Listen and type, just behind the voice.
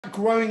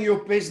Growing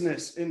your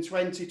business in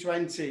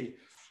 2020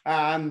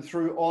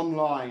 through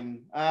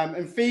online.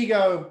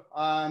 Infigo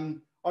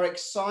are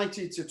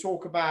excited to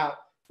talk about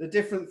the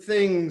different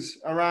things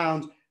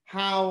around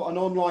how an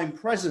online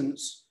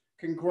presence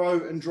can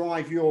grow and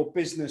drive your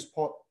business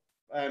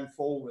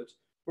forward.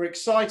 We're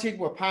excited,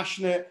 we're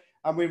passionate,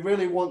 and we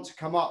really want to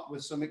come up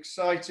with some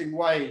exciting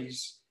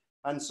ways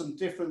and some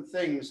different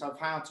things of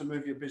how to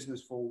move your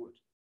business forward.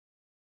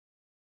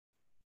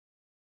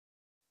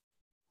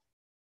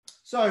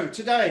 So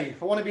today,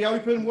 I want to be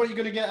open. What are you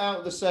going to get out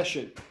of the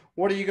session?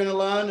 What are you going to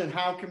learn and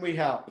how can we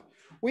help?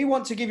 We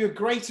want to give you a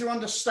greater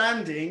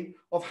understanding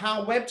of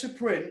how web to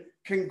print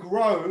can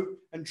grow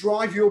and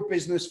drive your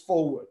business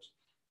forward.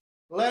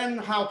 Learn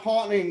how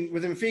partnering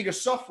with Infigo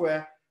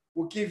software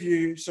will give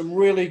you some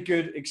really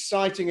good,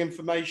 exciting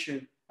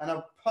information and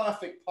a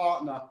perfect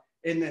partner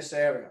in this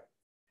area.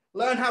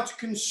 Learn how to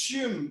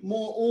consume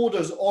more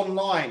orders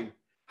online,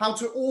 how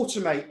to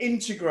automate,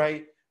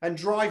 integrate, and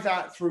drive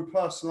that through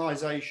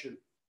personalization.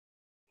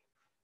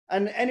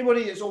 And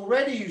anybody that's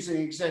already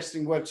using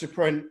existing web to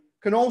print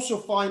can also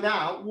find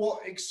out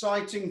what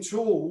exciting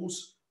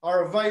tools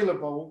are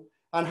available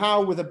and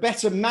how, with a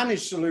better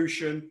managed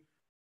solution,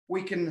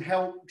 we can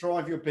help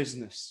drive your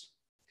business.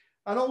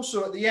 And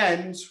also at the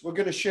end, we're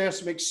going to share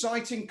some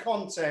exciting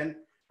content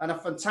and a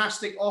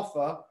fantastic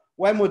offer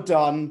when we're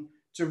done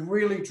to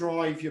really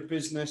drive your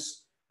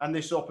business and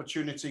this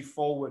opportunity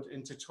forward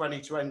into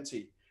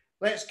 2020.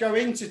 Let's go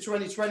into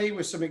 2020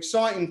 with some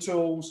exciting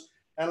tools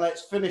and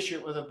let's finish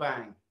it with a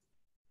bang.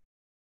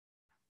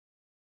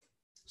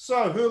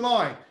 So who am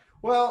I?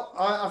 Well,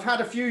 I've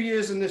had a few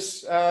years in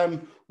this,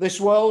 this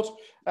world,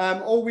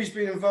 always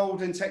been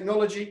involved in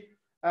technology,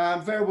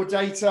 variable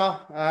data,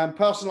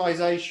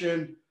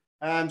 personalization,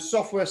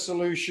 software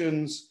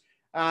solutions,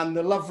 and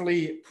the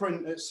lovely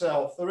print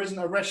itself. There isn't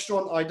a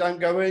restaurant I don't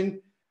go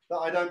in that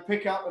I don't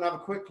pick up and have a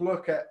quick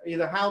look at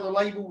either how the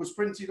label was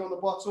printed on the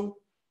bottle,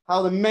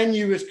 how the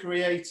menu is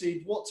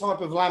created, what type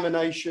of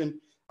lamination.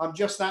 I'm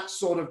just that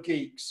sort of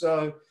geek.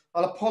 So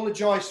I'll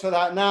apologize for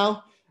that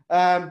now,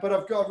 but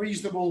I've got a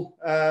reasonable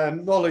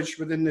knowledge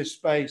within this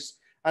space.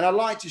 And I'd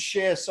like to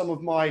share some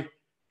of my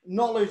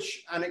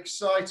knowledge and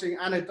exciting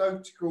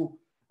anecdotal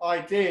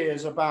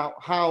ideas about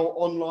how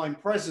online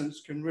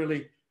presence can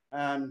really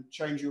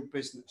change your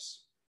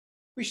business.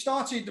 We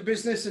started the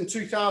business in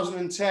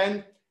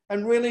 2010,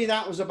 and really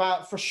that was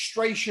about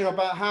frustration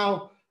about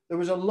how there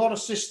was a lot of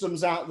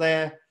systems out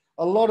there,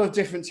 a lot of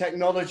different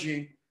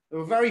technology that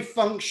were very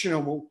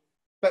functional,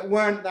 but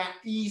weren't that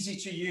easy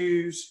to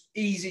use,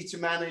 easy to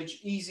manage,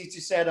 easy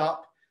to set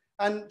up,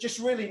 and just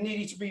really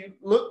needed to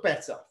look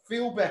better,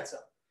 feel better,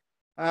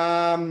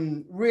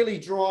 really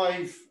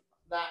drive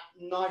that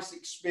nice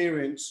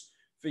experience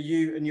for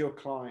you and your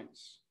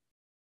clients.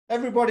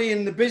 Everybody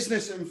in the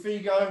business at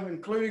Infigo,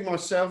 including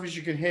myself, as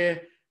you can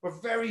hear, we're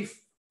very,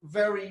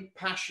 very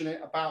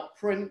passionate about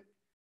print,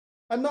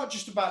 and not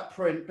just about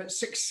print, but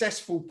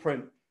successful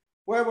print,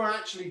 where we're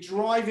actually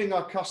driving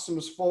our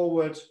customers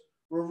forward,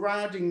 we're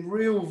adding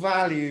real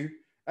value,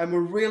 and we're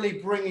really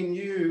bringing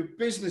you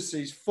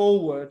businesses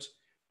forward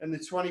in the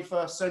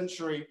 21st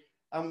century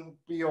and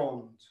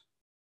beyond.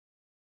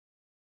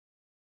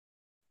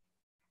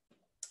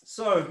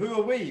 So who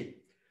are we?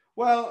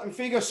 Well,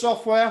 Infigo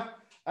software,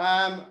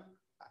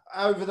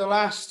 over the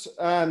last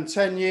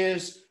 10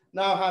 years,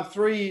 now have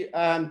 3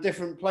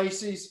 different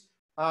places.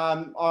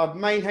 Our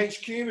main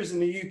HQ is in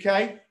the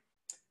UK.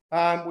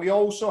 We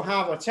also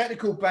have a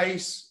technical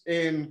base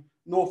in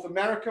North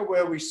America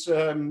where we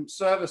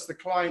service the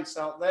clients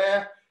out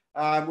there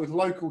with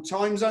local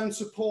time zone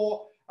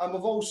support. And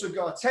we've also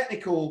got a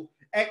technical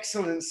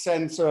excellence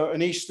center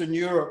in Eastern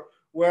Europe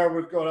where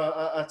we've got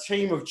a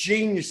team of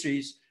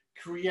geniuses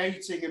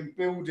creating and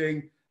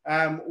building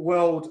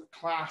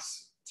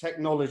world-class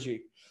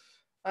technology.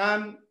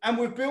 And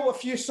we've built a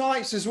few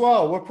sites as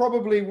well. We're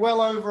probably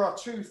well over our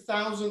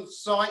 2,000th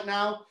site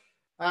now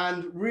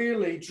and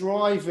really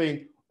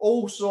driving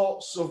all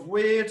sorts of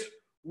weird,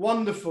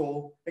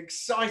 wonderful,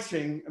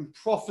 exciting and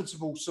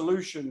profitable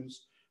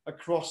solutions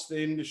across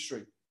the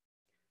industry.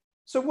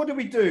 So what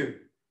do?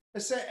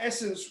 In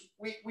essence,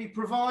 we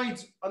provide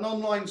an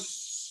online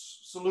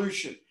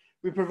solution.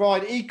 We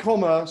provide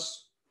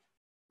e-commerce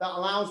that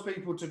allows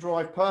people to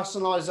drive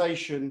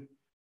personalization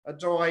and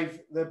drive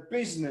their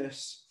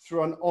business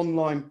through an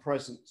online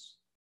presence.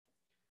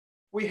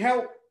 We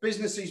help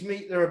businesses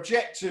meet their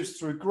objectives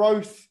through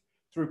growth,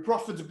 through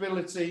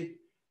profitability,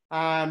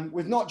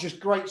 with not just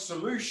great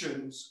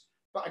solutions,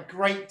 but a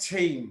great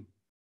team.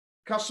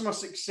 Customer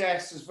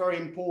success is very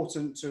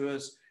important to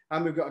us,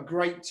 and we've got a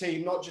great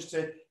team, not just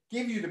to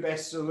give you the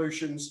best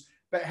solutions,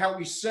 but help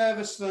you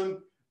service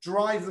them,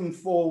 drive them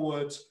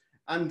forward,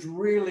 and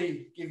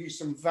really give you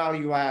some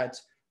value add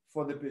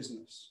for the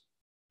business.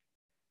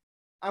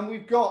 And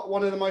we've got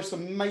one of the most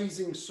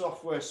amazing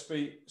software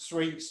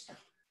suites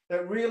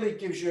that really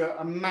gives you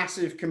a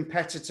massive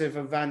competitive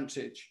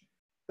advantage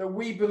that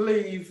we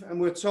believe,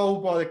 and we're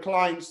told by the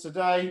clients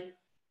today,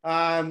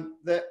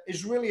 that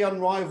is really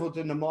unrivaled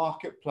in the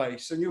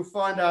marketplace. And you'll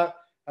find out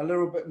a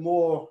little bit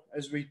more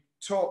as we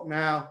talk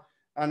now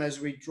and as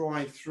we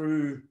drive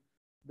through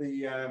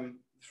the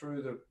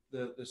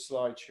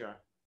slideshow.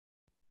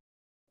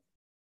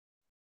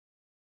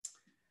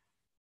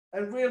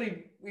 And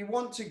really, we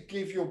want to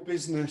give your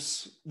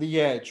business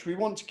the edge. We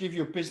want to give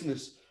your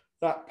business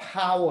that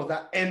power,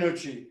 that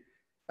energy.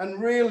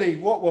 And really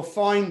what we're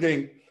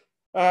finding,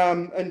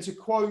 and to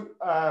quote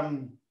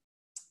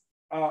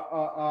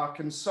our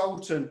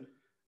consultant,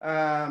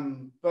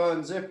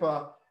 Bern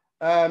Zipper,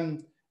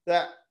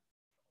 that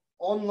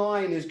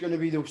online is going to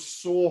be the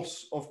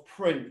source of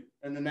print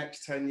in the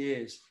next 10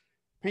 years.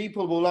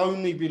 People will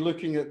only be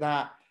looking at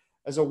that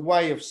as a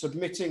way of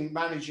submitting,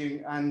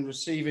 managing, and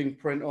receiving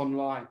print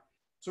online.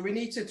 So we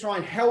need to try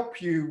and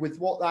help you with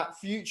what that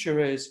future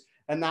is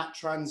and that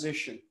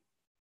transition.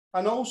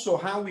 And also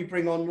how we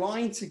bring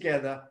online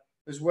together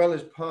as well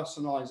as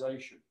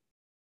personalization.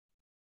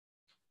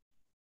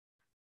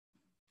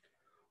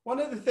 One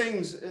of the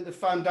things at the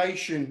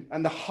foundation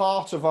and the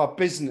heart of our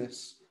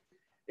business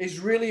is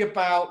really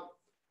about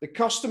the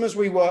customers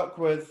we work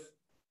with,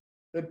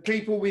 the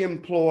people we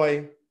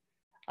employ,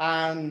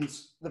 and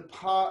the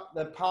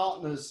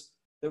partners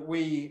that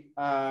we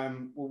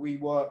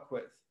work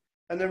with.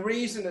 And the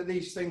reason that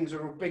these things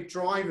are big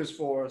drivers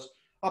for us,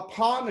 our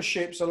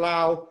partnerships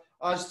allow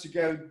us to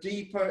go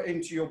deeper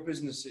into your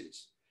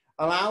businesses,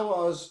 allow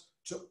us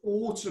to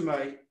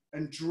automate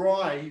and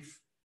drive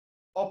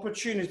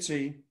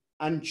opportunity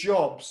and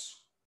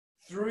jobs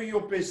through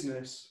your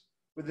business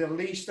with the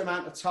least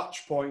amount of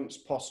touch points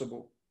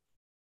possible.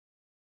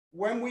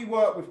 When we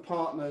work with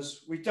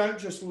partners, we don't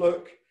just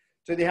look,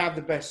 do they have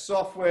the best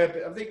software,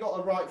 but have they got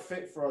the right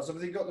fit for us? Have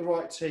they got the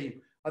right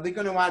team? Are they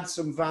going to add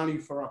some value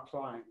for our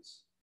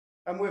clients?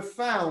 And we've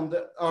found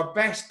that our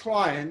best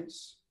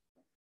clients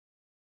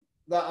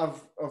that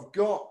have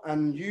got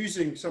and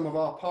using some of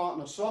our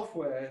partner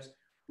softwares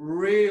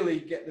really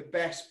get the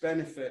best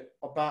benefit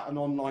about an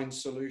online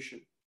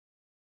solution.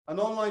 An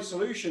online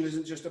solution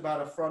isn't just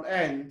about a front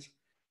end.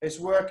 It's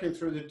working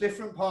through the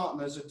different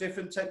partners, the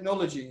different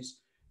technologies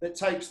that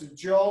takes the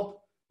job,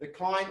 the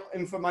client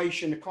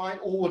information, the client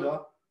order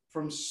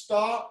from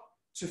start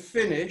to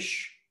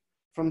finish,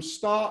 from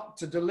start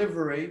to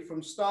delivery,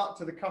 from start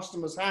to the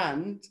customer's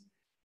hand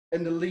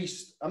in the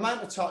least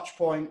amount of touch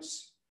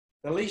points,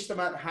 the least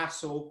amount of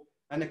hassle,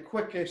 and the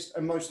quickest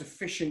and most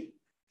efficient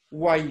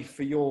way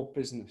for your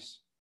business.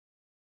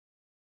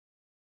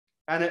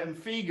 And at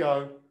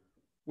Infigo,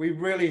 we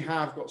really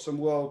have got some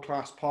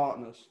world-class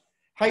partners.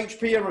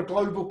 HP are a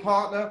global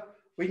partner.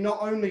 We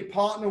not only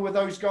partner with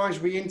those guys,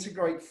 we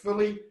integrate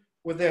fully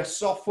with their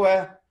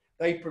software.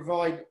 They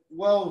provide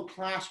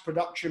world-class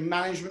production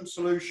management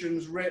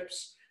solutions,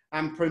 RIPs,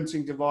 and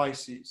printing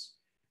devices.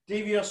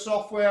 DVR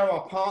Software,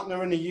 our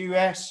partner in the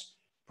US,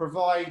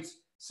 provides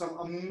some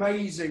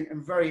amazing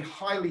and very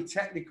highly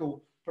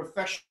technical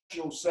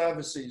professional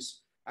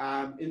services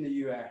in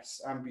the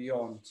US and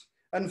beyond.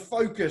 And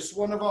Focus,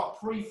 one of our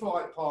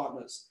pre-flight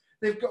partners,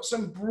 they've got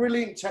some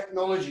brilliant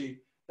technology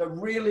that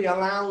really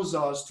allows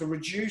us to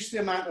reduce the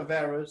amount of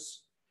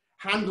errors,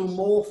 handle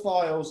more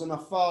files in a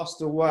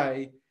faster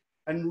way,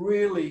 and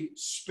really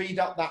speed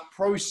up that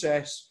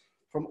process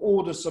from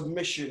order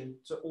submission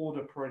to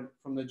order print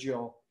from the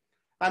job.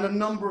 And a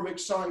number of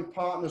exciting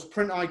partners,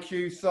 Print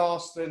IQ,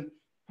 Thurston,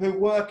 who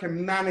work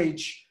and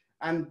manage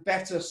and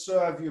better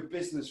serve your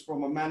business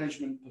from a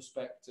management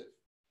perspective.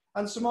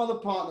 And some other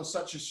partners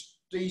such as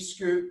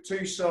D-Scoop,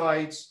 Two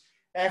Sides,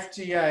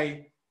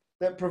 FTA,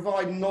 that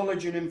provide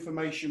knowledge and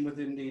information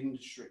within the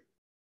industry.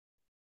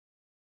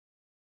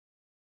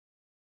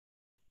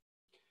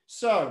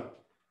 So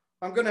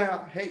I'm going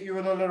to hit you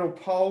with a little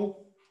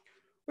poll.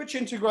 Which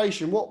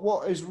integration,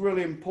 what is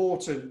really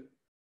important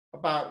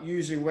about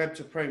using web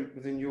to print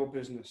within your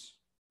business?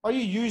 Are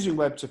you using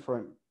web to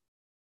print?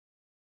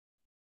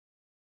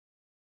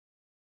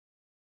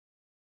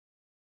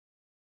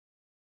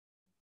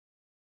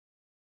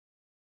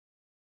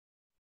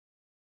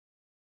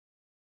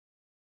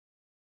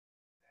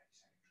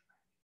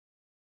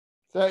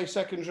 $30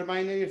 seconds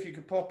remaining. If you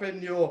could pop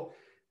in your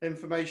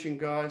information,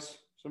 guys.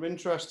 Some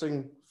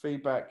interesting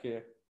feedback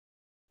here.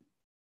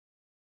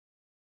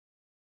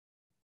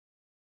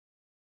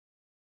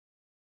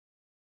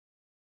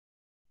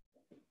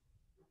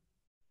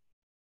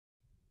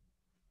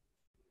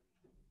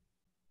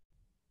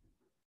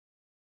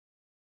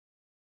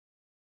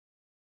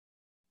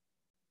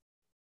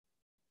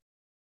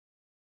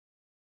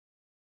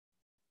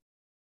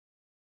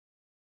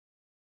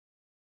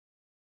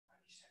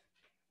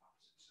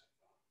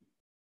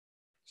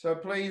 So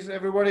please,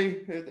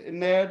 everybody in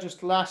there,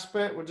 just last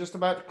bit, we're just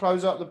about to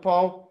close up the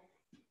poll.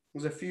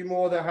 There's a few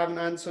more that haven't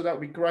answered. That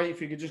would be great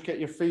if you could just get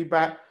your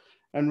feedback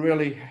and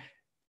really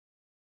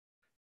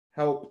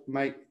help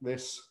make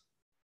this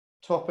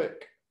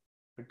topic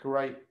a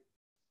great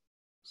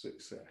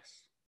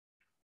success.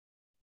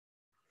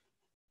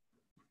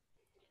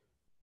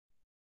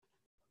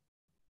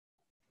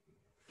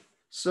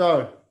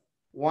 So,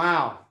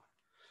 wow.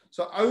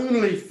 So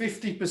only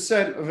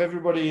 50% of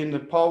everybody in the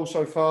poll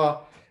so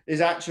far is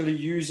actually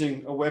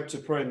using a web to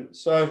print.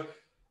 So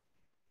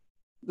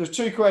there's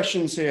two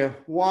questions here.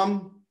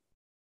 One,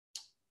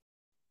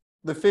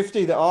 the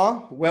 50 that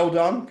are, well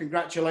done,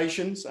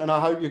 congratulations, and I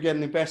hope you're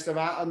getting the best of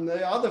that. And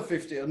the other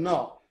 50 are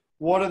not.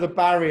 What are the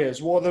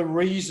barriers? What are the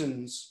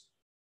reasons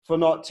for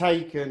not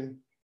taking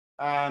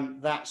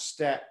that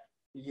step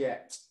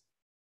yet?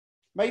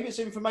 Maybe it's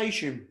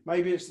information.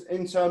 Maybe it's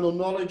internal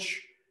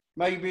knowledge.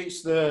 Maybe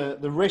it's the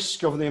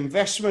risk of the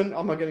investment.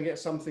 Am I going to get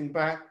something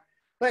back?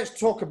 Let's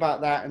talk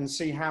about that and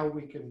see how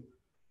we can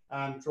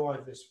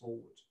drive this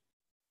forward.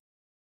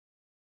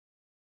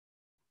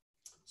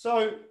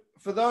 So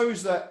for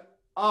those that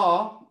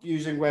are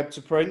using web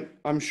to print,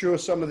 I'm sure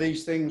some of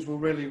these things will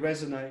really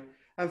resonate.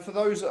 And for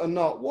those that are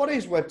not, what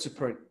is web to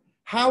print?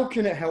 How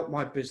can it help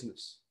my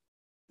business?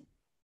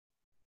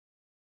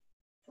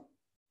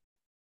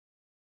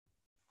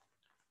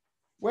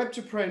 Web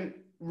to print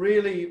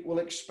really will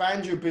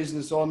expand your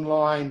business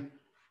online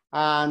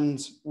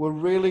and will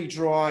really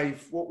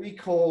drive what we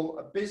call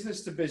a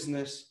business to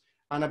business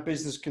and a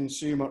business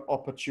consumer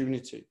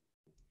opportunity.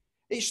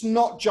 It's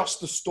not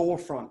just the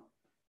storefront.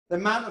 The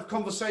amount of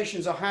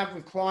conversations I have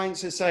with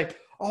clients that say,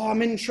 oh,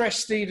 I'm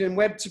interested in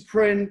web to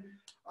print.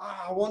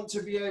 Oh, I want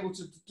to be able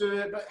to do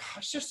it, but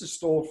it's just a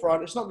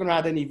storefront. It's not going to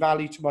add any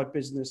value to my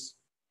business.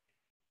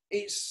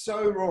 It's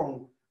so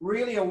wrong.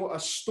 Really, a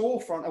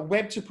storefront, a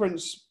web to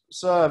print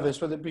service,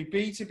 whether it be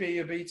B2B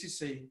or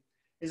B2C,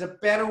 is a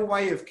better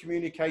way of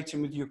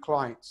communicating with your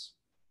clients.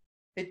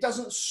 It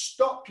doesn't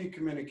stop you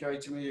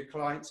communicating with your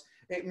clients.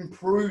 It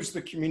improves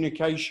the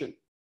communication.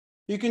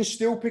 You can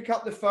still pick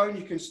up the phone,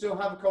 you can still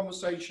have a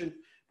conversation,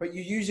 but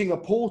you're using a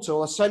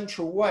portal, a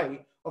central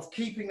way of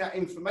keeping that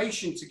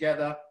information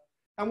together.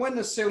 And when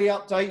the silly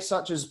updates,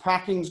 such as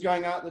packing's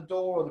going out the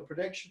door or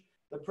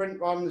the print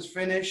run is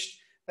finished,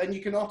 then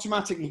you can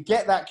automatically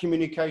get that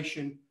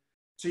communication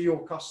to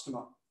your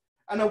customer.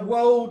 And a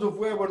world of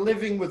where we're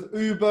living with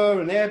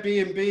Uber and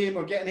Airbnb and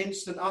we're getting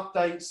instant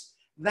updates,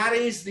 that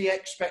is the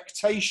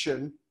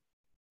expectation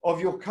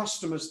of your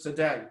customers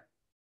today.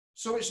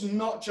 So it's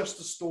not just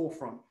a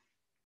storefront.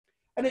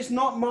 And it's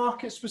not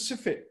market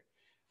specific.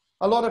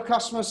 A lot of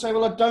customers say,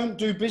 well, I don't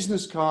do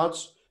business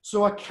cards,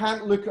 so I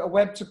can't look at a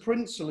web to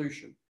print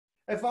solution.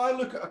 If I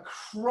look at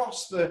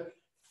across the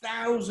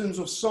thousands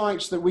of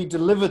sites that we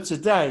deliver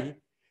today,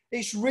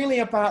 it's really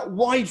about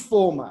wide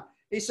format.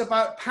 It's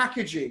about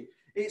packaging.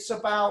 It's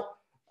about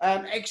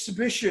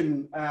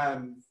exhibition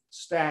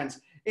stands.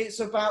 It's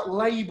about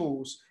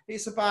labels.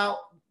 It's about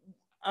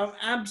an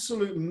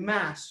absolute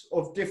mass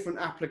of different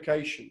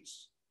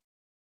applications.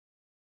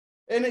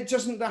 And it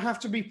doesn't have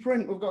to be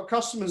print. We've got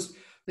customers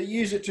that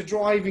use it to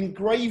drive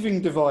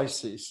engraving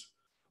devices.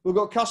 We've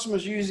got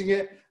customers using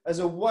it as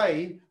a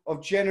way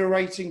of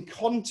generating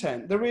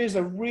content. There is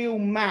a real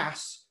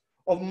mass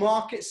of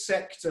market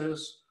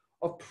sectors,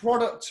 of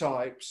product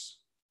types,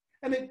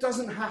 and it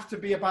doesn't have to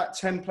be about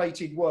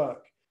templated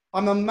work.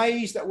 I'm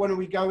amazed that when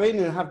we go in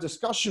and have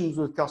discussions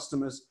with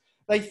customers,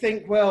 they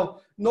think,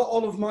 well, not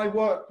all of my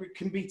work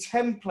can be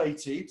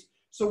templated,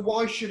 so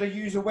why should I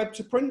use a web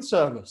to print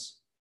service?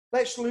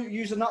 Let's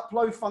use an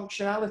upload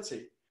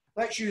functionality.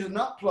 Let's use an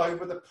upload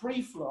with a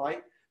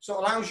pre-flight, so it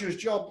allows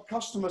your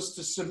customers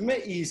to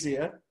submit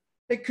easier.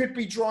 It could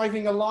be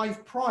driving a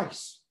live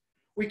price.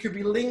 We could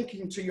be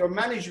linking to your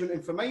management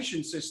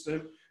information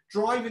system,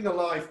 driving a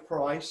live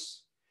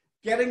price,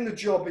 getting the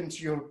job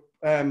into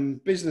your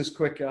business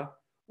quicker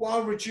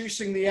while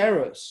reducing the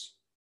errors.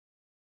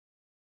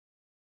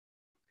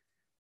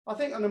 I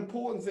think an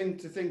important thing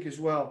to think as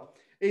well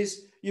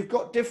is you've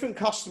got different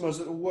customers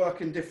that will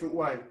work in different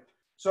ways.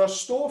 So a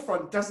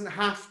storefront doesn't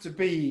have to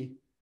be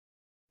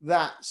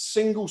that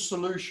single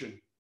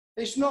solution.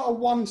 It's not a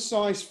one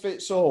size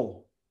fits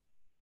all.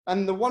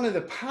 And one of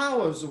the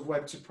powers of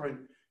web to print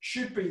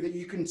should be that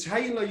you can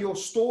tailor your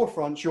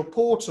storefronts, your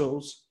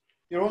portals,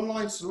 your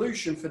online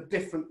solution for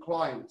different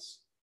clients.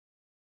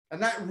 And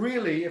that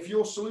really, if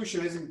your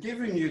solution isn't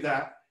giving you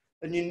that,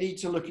 then you need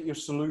to look at your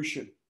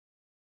solution.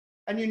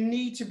 And you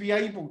need to be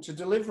able to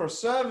deliver a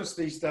service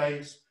these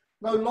days.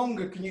 No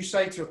longer can you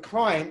say to a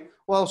client,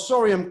 well,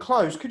 sorry, I'm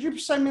closed. Could you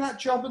send me that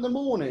job in the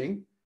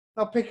morning?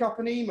 I'll pick up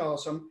an email.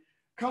 Some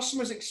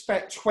customers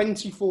expect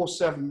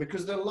 24/7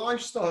 because their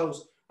lifestyles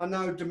are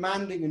now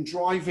demanding and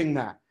driving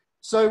that.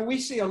 So we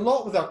see a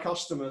lot with our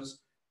customers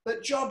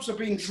that jobs are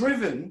being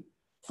driven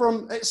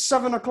from at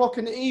 7 o'clock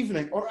in the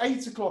evening or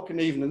 8 o'clock in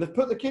the evening. They've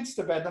put the kids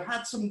to bed, they've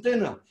had some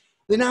dinner.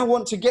 They now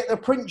want to get their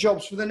print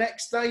jobs for the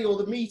next day or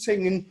the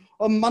meeting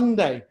on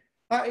Monday.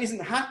 That isn't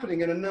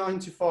happening in a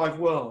 9-to-5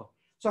 world.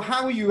 So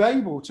how are you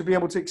able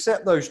to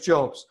accept those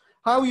jobs?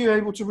 How are you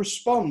able to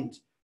respond?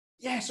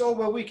 Yes, oh,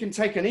 well, we can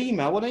take an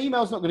email. Well, an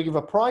email's not going to give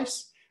a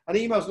price. An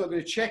email's not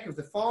going to check if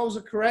the files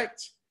are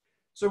correct.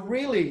 So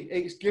really,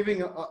 it's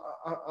giving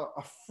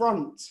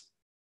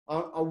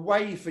a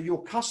way for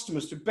your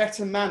customers to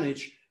better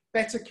manage,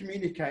 better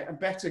communicate, and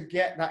better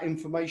get that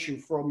information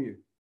from you.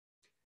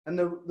 And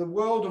the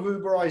world of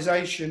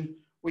Uberization,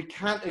 we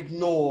can't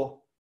ignore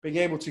being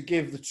able to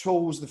give the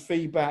tools, the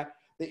feedback,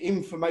 the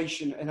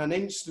information in an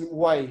instant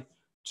way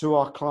to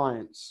our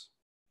clients.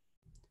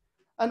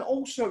 And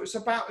also it's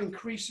about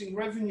increasing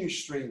revenue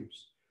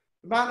streams.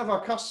 The amount of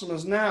our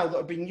customers now that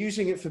have been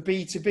using it for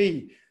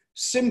B2B,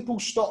 simple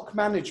stock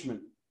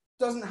management,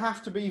 doesn't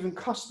have to be even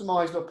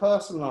customized or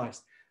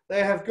personalized.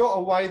 They have got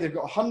a way, they've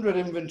got 100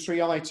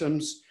 inventory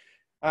items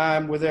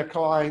with their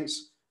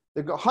clients.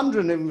 They've got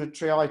 100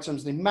 inventory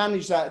items. They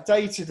manage that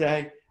day to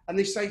day. And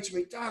they say to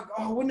me, Doug,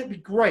 oh, wouldn't it be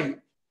great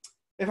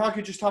if I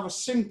could just have a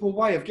simple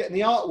way of getting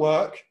the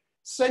artwork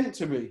sent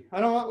to me?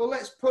 And I'm like, well,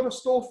 let's put a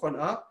storefront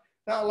up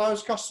that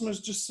allows customers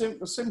just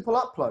a simple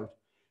upload.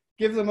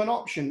 Give them an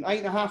option,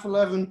 8.5,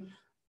 11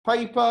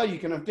 paper. You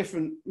can have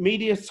different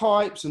media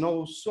types and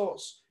all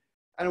sorts,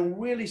 and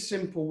really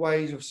simple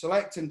ways of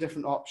selecting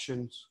different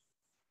options.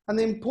 And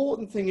the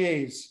important thing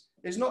is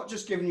not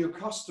just giving your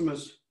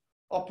customers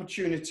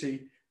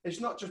opportunity. It's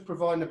not just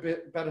providing a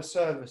bit better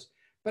service,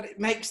 but it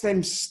makes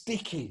them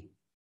sticky.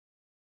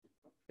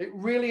 A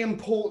really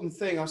important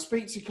thing. I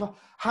speak to,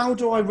 how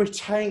do I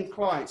retain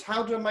clients?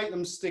 How do I make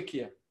them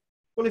stickier?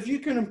 Well, if you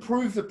can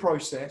improve the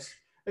process,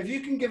 if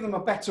you can give them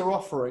a better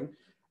offering,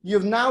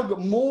 you've now got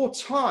more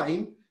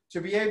time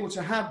to be able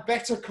to have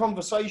better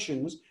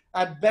conversations,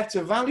 add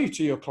better value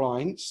to your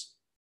clients.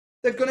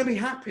 They're going to be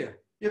happier.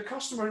 Your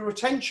customer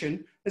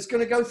retention is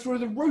going to go through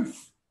the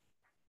roof.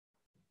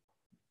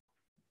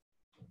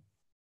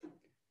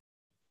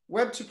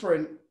 Web to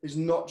print is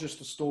not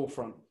just a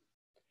storefront.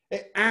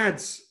 It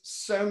adds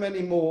so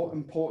many more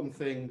important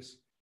things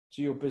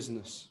to your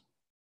business.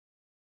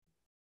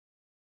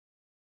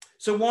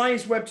 So why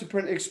is web to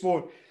print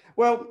explored?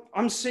 Well,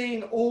 I'm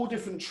seeing all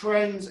different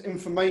trends,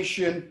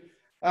 information.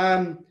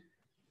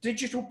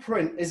 Digital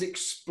print is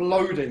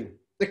exploding.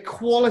 The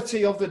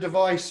quality of the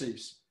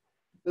devices.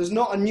 There's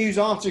not a news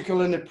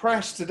article in the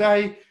press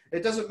today.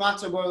 It doesn't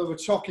matter whether we're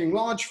talking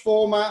large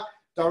format,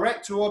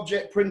 direct to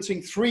object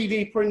printing,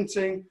 3D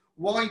printing,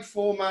 wide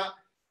format.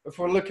 If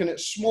we're looking at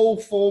small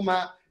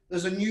format,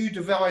 there's a new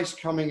device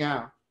coming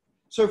out.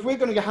 So if we're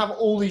going to have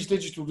all these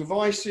digital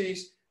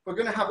devices, we're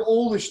going to have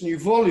all this new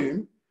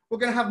volume, we're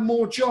going to have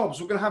more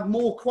jobs, we're going to have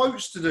more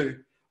quotes to do,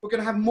 we're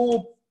going to have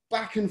more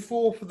back and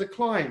forth with the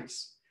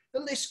clients. The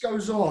list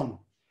goes on.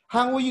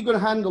 How are you going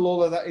to handle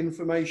all of that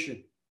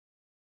information?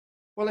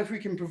 Well, if we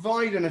can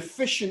provide an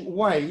efficient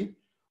way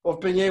of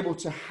being able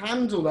to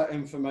handle that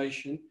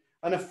information,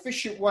 an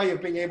efficient way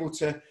of being able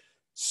to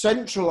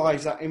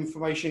centralize that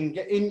information,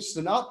 get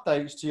instant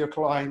updates to your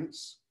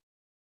clients,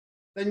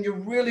 then you're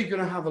really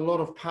going to have a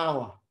lot of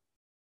power.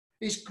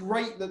 It's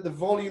great that the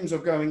volumes are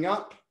going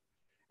up.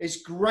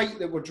 It's great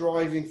that we're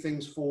driving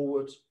things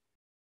forward.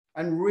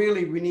 And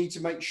really, we need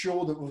to make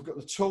sure that we've got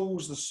the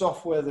tools, the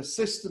software, the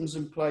systems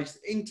in place,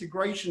 the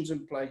integrations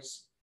in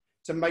place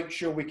to make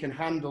sure we can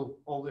handle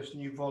all this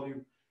new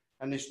volume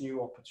and this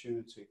new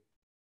opportunity.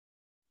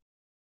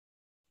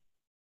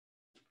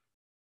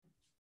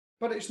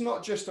 But it's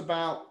not just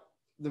about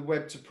the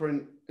web to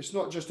print. It's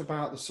not just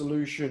about the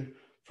solution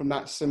from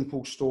that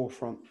simple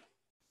storefront.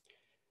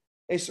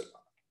 It's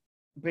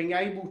being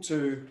able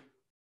to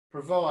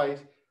provide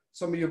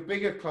some of your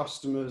bigger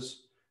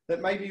customers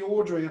that may be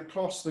ordering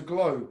across the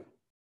globe.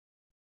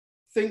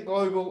 Think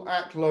global,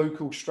 act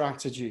local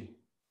strategy.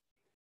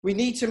 We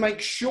need to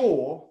make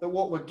sure that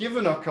what we're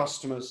giving our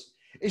customers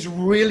is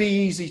really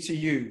easy to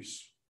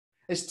use.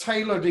 It's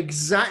tailored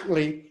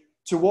exactly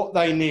to what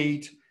they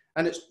need,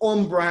 and it's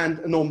on brand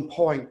and on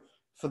point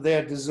for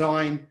their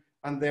design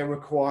and their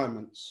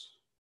requirements.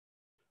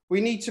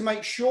 We need to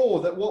make sure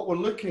that what we're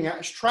looking at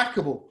is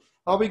trackable.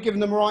 Are we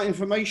giving them the right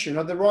information?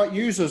 Are the right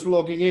users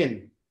logging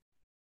in?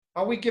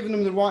 Are we giving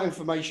them the right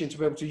information to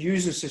be able to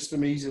use the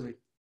system easily?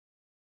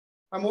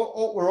 And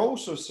what we're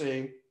also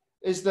seeing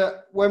is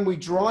that when we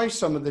drive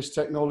some of this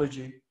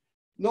technology,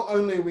 not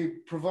only are we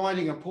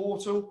providing a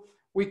portal,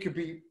 we could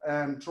be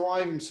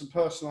driving some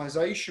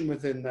personalization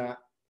within that,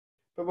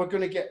 but we're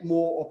going to get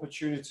more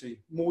opportunity,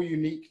 more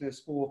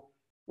uniqueness, more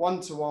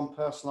one-to-one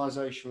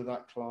personalization with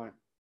that client.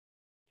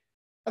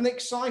 And the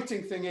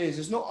exciting thing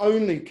is not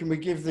only can we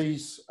give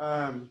these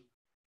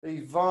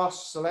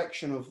vast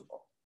selection of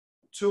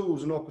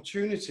tools and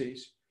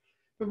opportunities,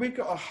 but we've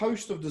got a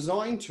host of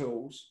design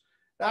tools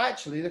that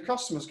actually the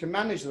customers can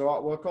manage their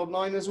artwork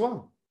online as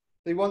well.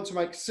 They want to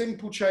make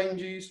simple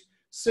changes,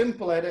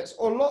 simple edits,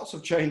 or lots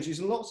of changes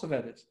and lots of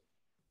edits.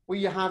 Well,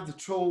 you have the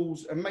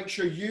tools, and make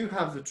sure you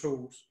have the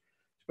tools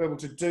to be able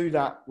to do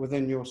that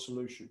within your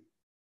solution.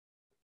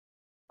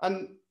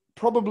 And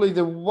probably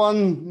the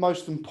one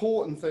most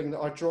important thing that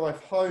I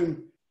drive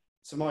home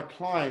to my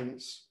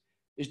clients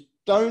is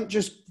don't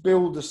just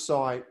build a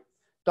site,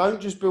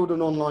 don't just build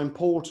an online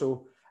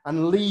portal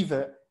and leave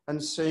it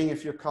and seeing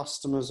if your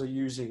customers are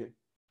using it.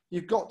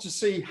 You've got to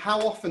see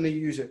how often they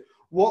use it.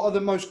 What are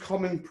the most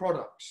common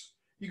products?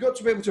 You've got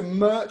to be able to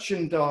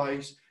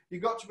merchandise.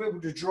 You've got to be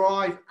able to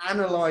drive,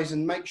 analyze,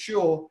 and make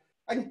sure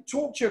and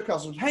talk to your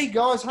customers. Hey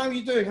guys, how are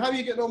you doing? How are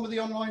you getting on with the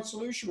online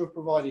solution we're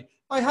providing?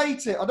 I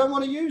hate it. I don't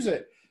want to use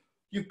it.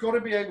 You've got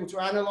to be able to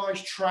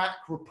analyze, track,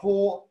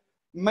 report,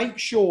 make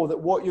sure that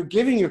what you're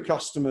giving your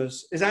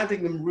customers is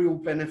adding them real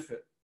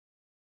benefit.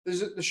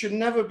 There should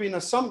never be an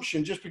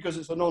assumption just because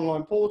it's an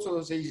online portal,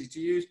 it's easy to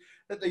use,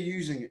 that they're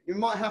using it. You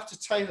might have to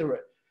tailor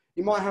it.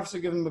 You might have to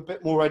give them a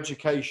bit more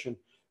education,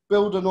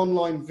 build an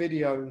online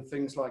video and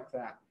things like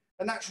that.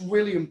 And that's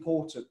really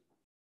important.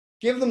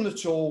 Give them the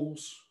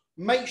tools,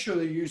 make sure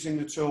they're using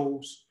the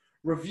tools,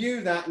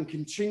 review that and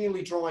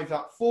continually drive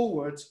that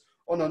forward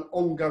on an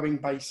ongoing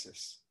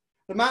basis.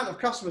 The amount of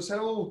customers say,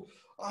 oh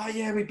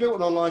yeah, we built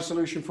an online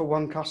solution for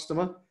one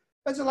customer.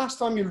 When's the last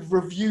time you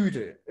reviewed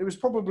it? It was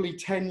probably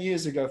 10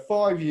 years ago,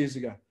 5 years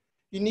ago.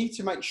 You need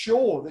to make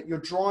sure that you're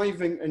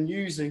driving and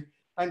using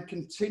and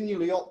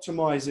continually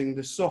optimizing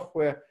the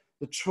software,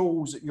 the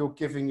tools that you're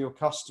giving your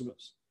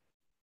customers.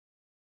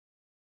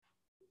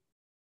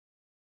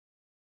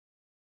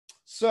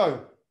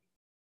 So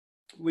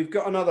we've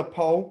got another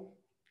poll.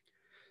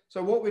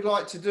 So what we'd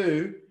like to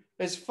do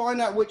is find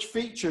out which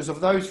features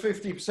of those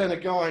 50%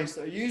 of guys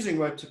that are using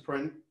web to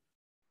print,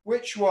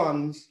 which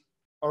ones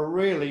are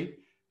really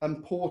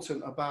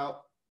important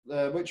about,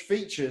 which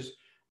features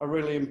are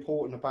really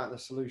important about the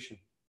solution.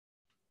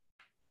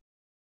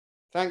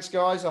 Thanks,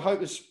 guys. I hope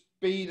the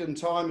speed and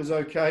time is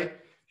okay.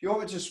 If you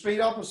want me to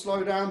speed up or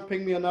slow down,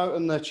 ping me a note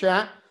in the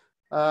chat.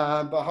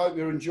 But I hope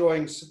you're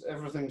enjoying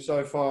everything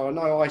so far. I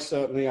know I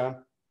certainly am.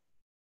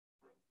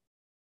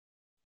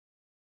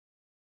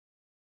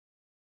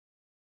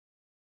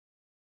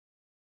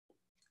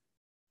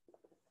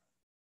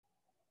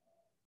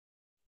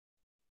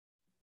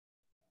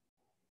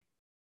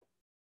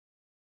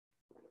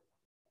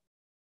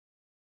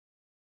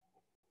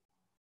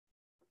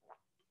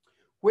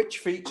 Which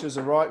features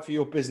are right for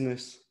your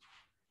business?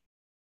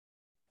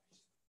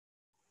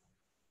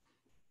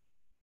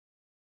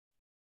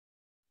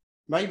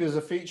 Maybe there's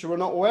a feature we're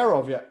not aware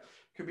of yet.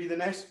 Could be the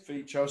next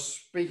feature. I was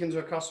speaking to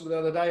a customer the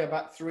other day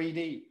about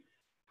 3D.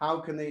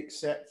 How can they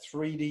accept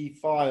 3D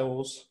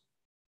files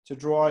to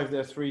drive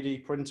their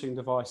 3D printing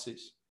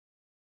devices?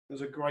 It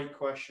was a great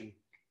question.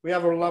 We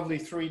have a lovely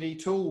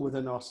 3D tool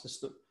within our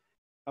system,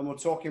 and we're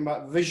talking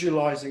about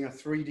visualizing a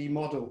 3D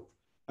model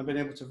and being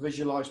able to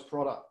visualize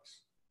products.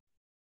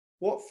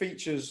 What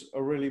features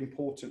are really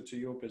important to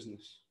your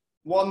business?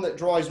 One that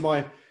drives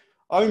my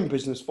own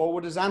business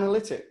forward is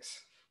analytics.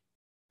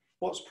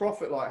 What's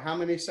profit like? How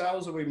many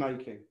sales are we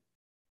making?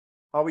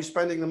 Are we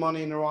spending the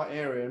money in the right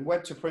area? And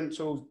web to print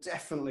tools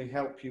definitely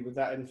help you with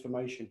that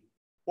information.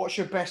 What's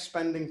your best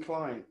spending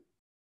client?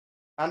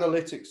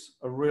 Analytics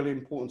are really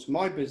important to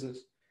my business,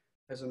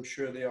 as I'm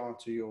sure they are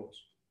to yours.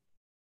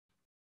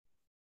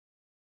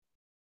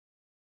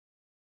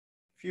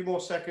 A few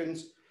more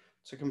seconds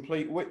to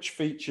complete. Which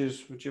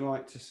features would you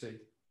like to see?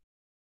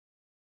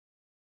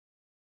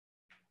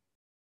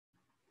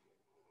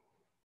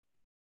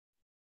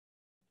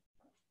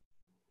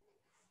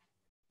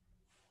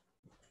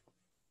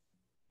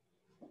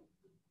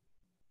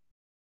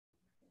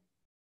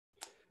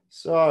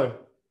 So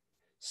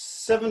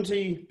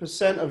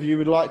 70% of you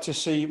would like to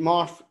see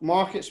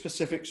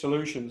market-specific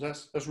solutions.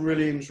 That's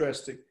really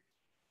interesting.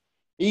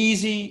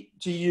 Easy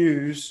to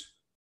use,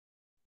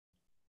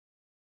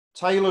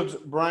 tailored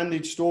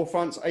branded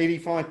storefronts,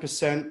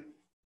 85%.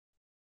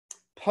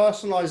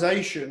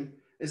 Personalization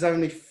is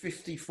only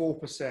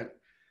 54%.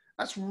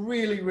 That's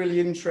really, really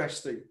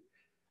interesting.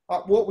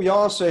 What we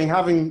are seeing,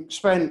 having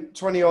spent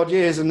 20 odd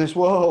years in this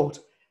world,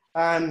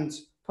 and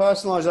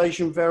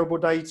personalization, variable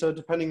data,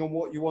 depending on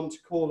what you want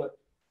to call it,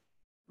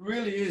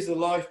 really is the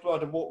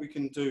lifeblood of what we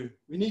can do.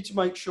 We need to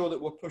make sure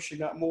that we're pushing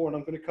that more, and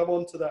I'm going to come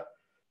on to that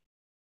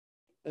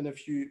in a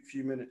few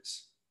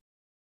minutes.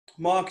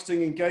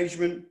 Marketing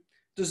engagement,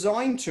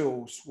 design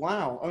tools.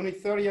 Wow, only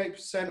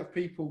 38% of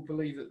people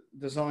believe that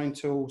design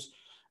tools,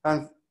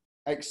 and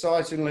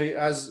excitingly,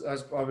 as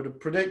I would have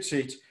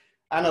predicted,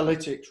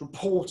 analytics,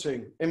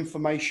 reporting,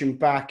 information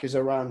back is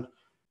around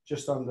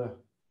just under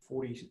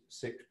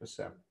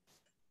 46%.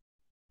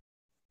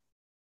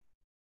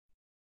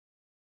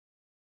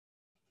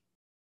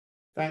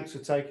 Thanks for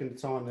taking the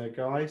time there,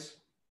 guys.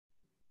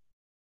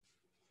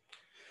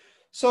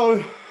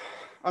 So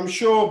I'm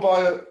sure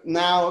by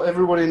now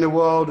everybody in the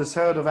world has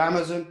heard of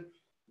Amazon.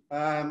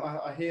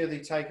 I hear they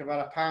take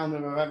about £1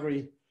 of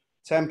every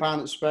 £10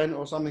 that's spent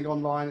or something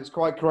online. It's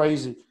quite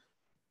crazy.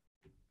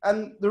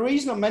 And the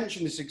reason I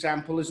mention this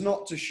example is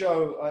not to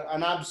show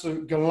an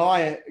absolute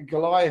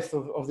Goliath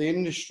of the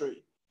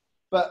industry.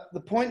 But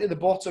the point at the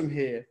bottom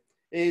here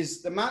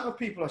is the amount of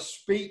people I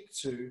speak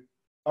to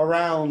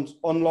around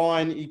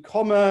online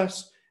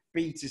e-commerce,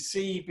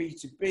 B2C,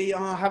 B2B.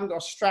 Oh, I haven't got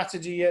a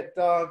strategy yet,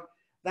 Doug.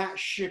 That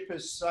ship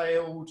has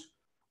sailed.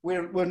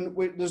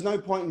 There's no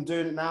point in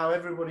doing it now.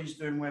 Everybody's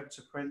doing web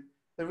to print.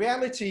 The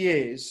reality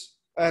is,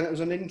 and it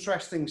was an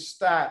interesting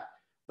stat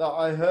that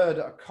I heard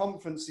at a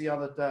conference the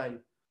other day,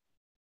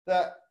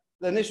 that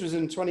then this was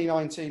in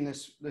 2019, the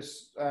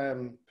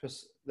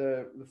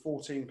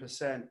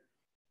 14%.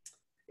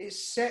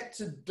 It's set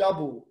to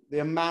double the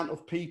amount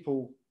of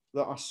people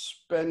that are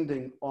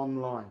spending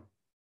online.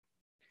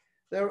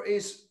 There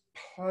is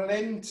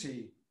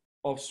plenty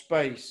of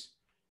space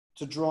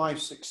to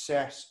drive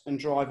success and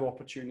drive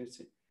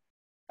opportunity.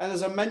 And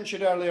as I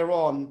mentioned earlier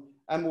on,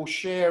 and we'll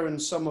share in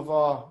some of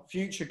our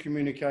future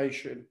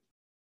communication,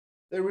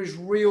 there is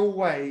real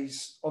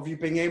ways of you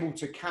being able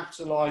to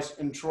capitalize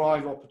and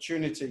drive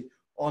opportunity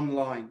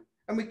online.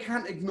 And we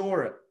can't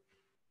ignore it.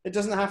 It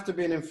doesn't have to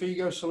be an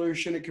Infigo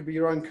solution. It could be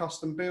your own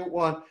custom built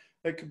one.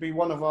 It could be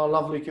one of our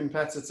lovely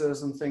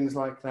competitors and things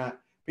like that.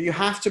 But you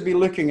have to be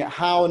looking at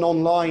how an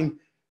online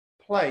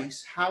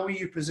place, how are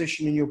you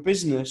positioning your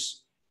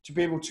business to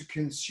be able to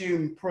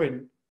consume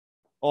print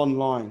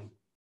online.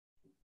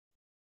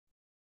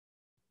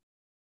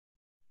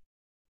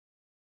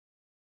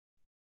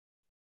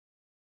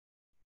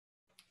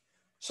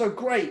 So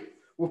great,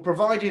 we've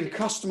provided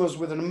customers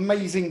with an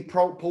amazing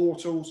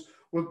portals.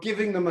 We're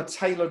giving them a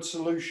tailored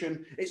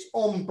solution. It's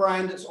on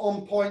brand, it's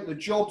on point, the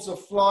jobs are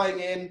flying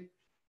in,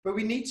 but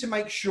we need to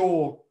make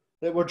sure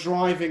that we're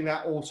driving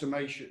that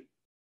automation.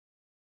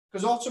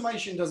 Because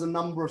automation does a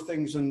number of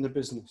things in the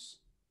business.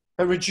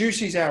 It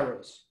reduces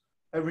errors,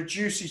 it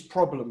reduces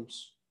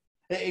problems,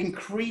 it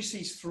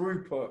increases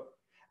throughput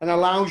and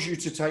allows you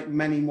to take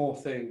many more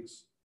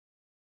things.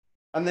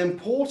 And the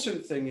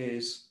important thing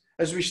is,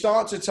 as we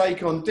start to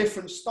take on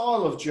different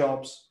style of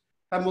jobs,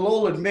 and we'll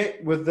all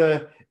admit with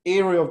the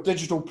era of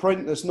digital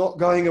print that's not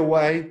going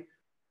away,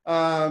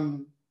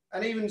 and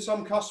even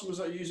some customers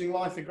that are using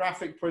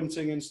lithographic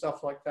printing and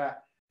stuff like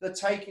that, they're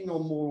taking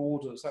on more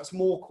orders. That's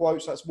more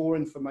quotes, that's more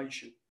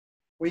information.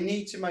 We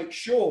need to make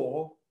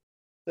sure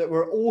that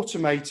we're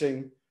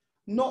automating,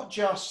 not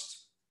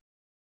just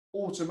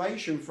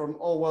automation from,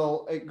 oh,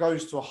 well, it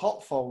goes to a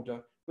hot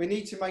folder. We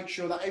need to make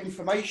sure that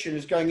information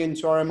is going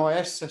into our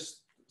MIS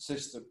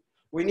system.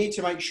 We need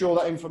to make sure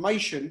that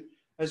information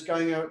is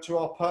going out to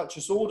our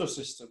purchase order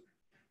system.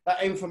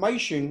 That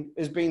information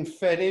is being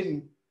fed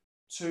in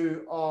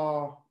to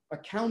our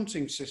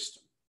accounting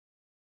system.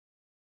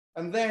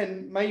 And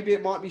then maybe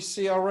it might be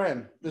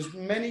CRM. There's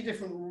many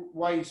different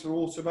ways for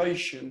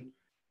automation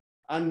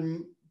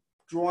and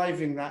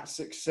driving that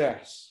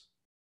success.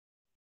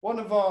 One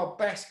of our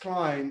best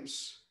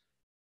clients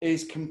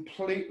is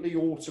completely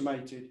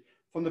automated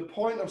from the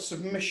point of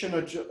submitting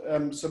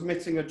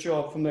a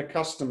job from their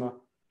customer.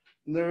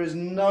 And there is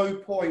no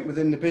point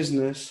within the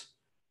business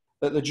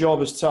that the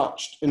job is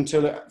touched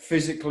until it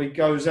physically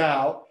goes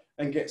out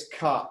and gets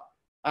cut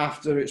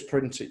after it's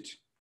printed.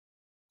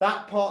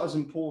 That part is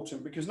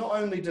important because not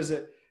only does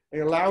it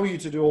allow you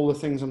to do all the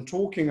things I'm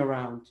talking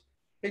around,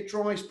 it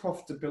drives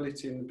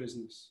profitability in the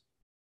business.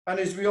 And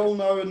as we all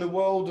know in the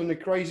world and the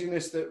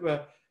craziness that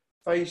we're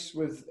faced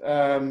with,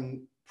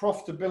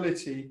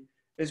 profitability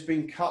is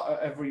being cut at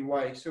every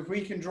way. So if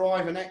we can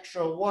drive an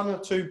extra 1 or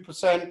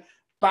 2%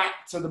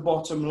 back to the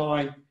bottom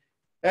line,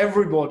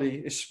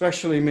 everybody,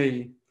 especially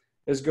me,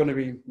 is going to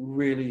be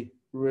really,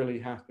 really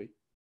happy.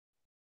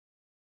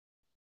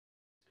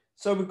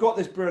 So we've got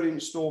this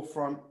brilliant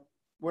storefront.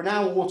 We're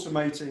now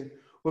automating.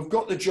 We've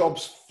got the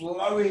jobs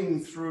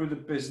flowing through the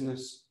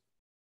business.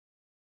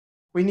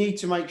 We need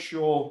to make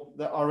sure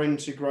that our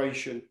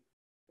integration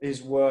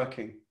is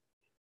working.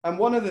 And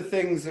one of the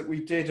things that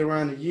we did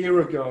around a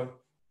year ago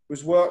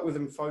was work with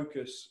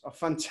Infocus, a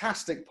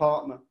fantastic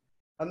partner.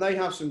 And they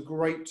have some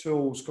great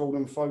tools called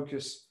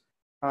Infocus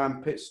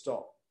and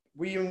Pitstop.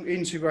 We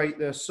integrate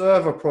their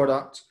server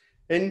product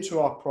into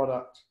our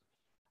product.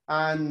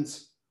 And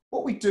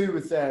what we do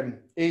with them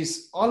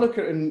is, I look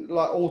at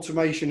like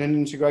automation and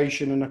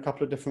integration in a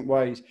couple of different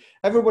ways.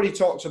 Everybody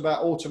talks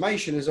about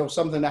automation as of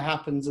something that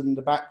happens in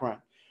the background.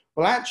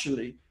 Well,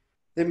 actually,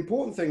 the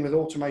important thing with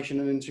automation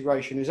and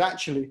integration is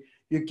actually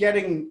you're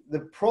getting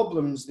the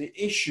problems, the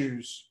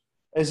issues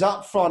as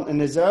upfront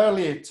and as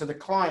early to the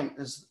client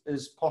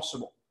as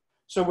possible.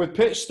 So with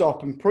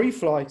Pitstop and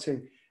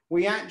pre-flighting,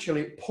 we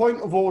actually,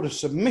 point of order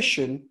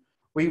submission,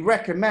 we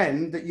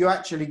recommend that you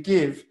actually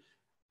give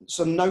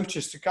some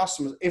notice to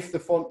customers if the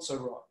fonts are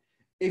right,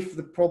 if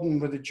the problem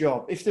with the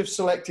job, if they've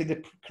selected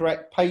the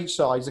correct page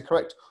size, the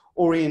correct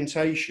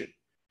orientation,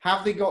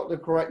 have they got the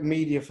correct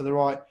media for the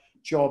right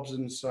jobs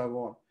and so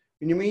on.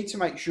 And you need to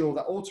make sure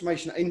that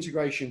automation and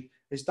integration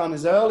is done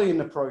as early in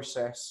the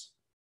process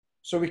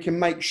so we can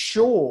make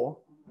sure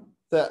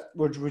that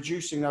we're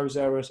reducing those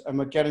errors and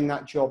we're getting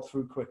that job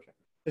through quicker.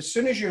 As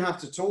soon as you have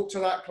to talk to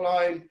that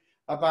client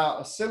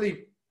about a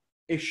silly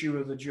issue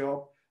of the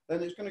job,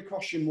 then it's going to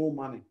cost you more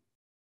money.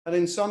 And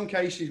in some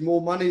cases,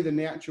 more money than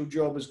the actual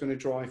job is going to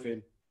drive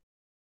in.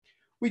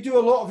 We do a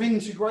lot of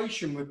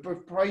integration with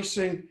both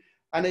pricing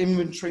and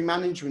inventory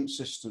management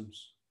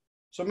systems.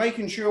 So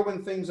making sure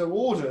when things are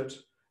ordered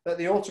that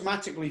they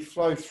automatically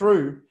flow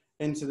through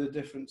into the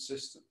different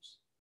systems.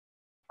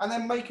 And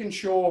then making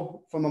sure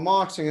from a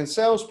marketing and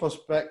sales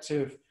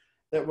perspective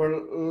that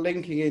we're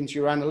linking into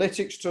your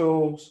analytics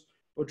tools,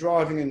 we're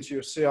driving into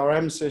your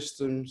CRM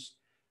systems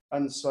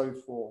and so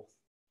forth.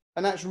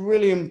 And that's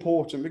really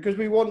important because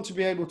we want to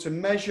be able to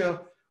measure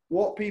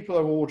what people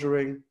are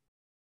ordering,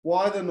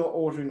 why they're not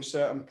ordering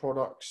certain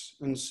products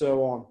and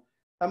so on.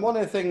 And one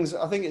of the things,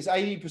 I think it's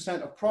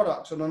 80% of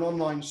products on an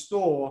online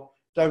store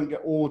don't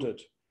get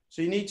ordered.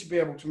 So you need to be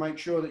able to make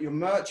sure that you're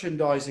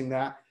merchandising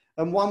that.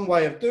 And one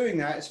way of doing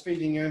that is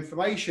feeding your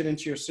information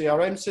into your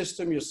CRM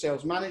system, your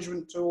sales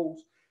management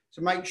tools,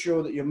 to make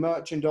sure that you're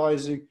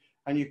merchandising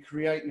and you're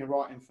creating the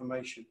right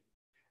information.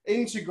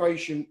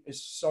 Integration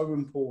is so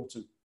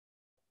important.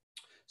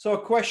 So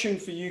a question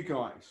for you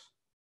guys.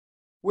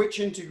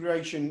 Which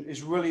integration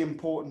is really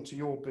important to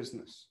your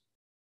business?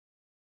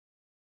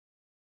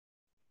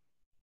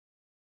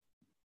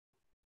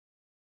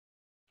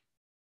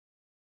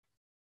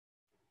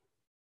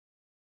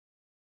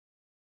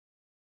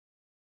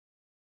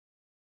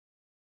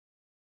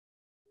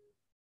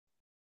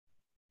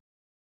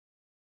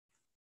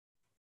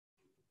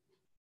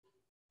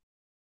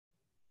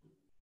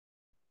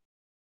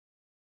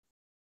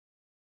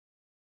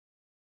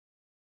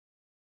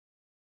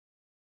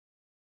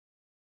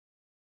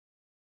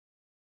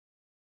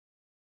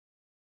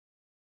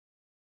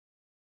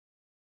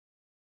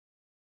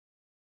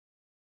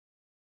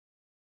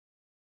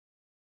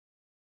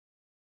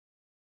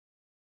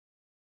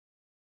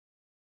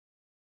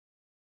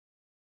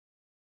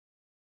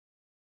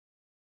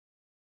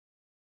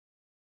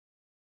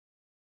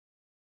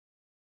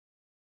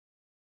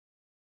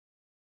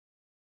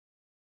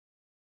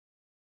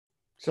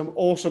 Some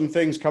awesome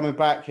things coming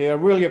back here. I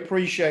really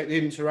appreciate the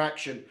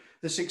interaction.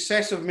 The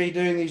success of me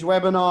doing these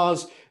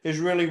webinars is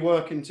really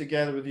working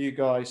together with you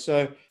guys. So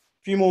a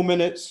few more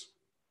minutes.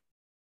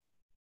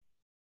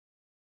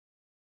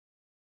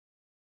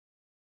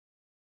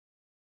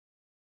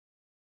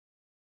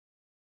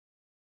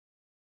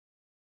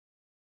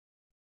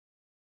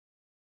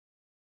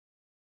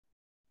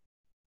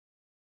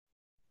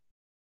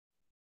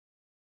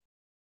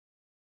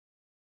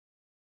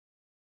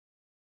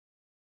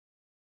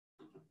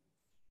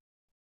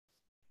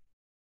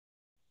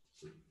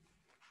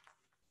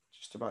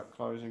 Just about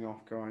closing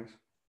off, guys.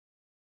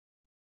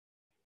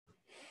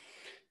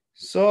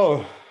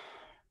 So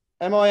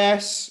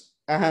MIS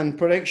and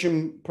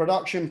production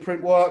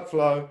print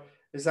workflow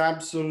is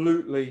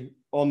absolutely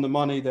on the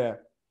money there.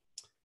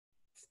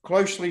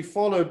 Closely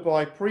followed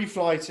by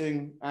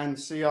pre-flighting and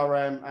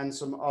CRM and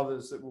some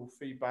others that will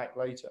feed back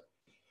later.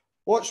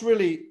 What's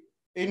really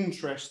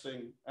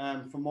interesting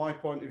from my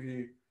point of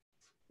view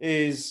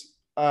is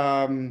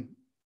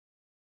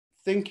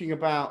thinking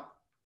about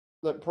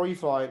that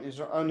pre-flight is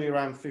only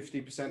around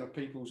 50% of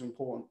people's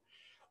important.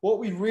 What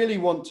we really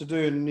want to do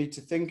and need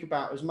to think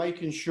about is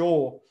making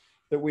sure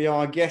that we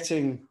are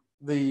getting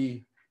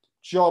the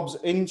jobs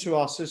into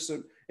our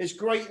system. It's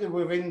great that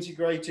we've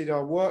integrated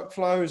our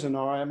workflows and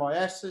our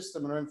MIS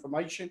system and our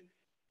information,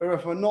 but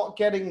if we're not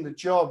getting the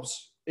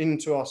jobs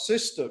into our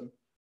system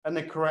in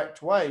the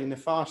correct way, in the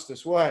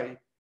fastest way,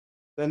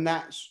 then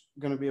that's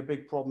going to be a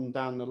big problem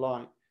down the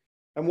line.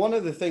 And one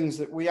of the things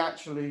that we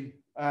actually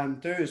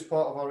do as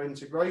part of our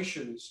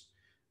integrations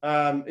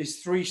is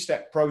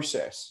three-step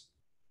process.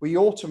 We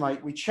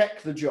automate, we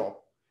check the job.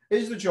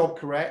 Is the job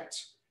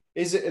correct?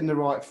 Is it in the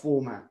right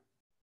format?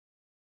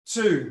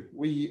 Two,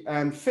 we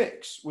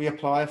fix, we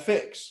apply a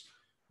fix.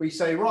 We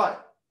say, right,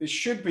 this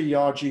should be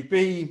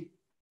RGB,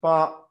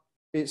 but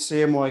it's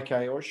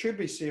CMYK, or it should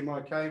be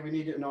CMYK, we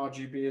need it in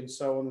RGB, and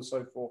so on and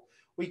so forth.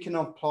 We can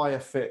apply a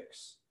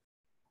fix.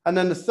 And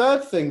then the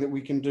third thing that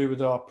we can do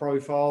with our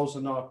profiles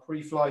and our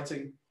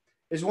pre-flighting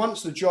is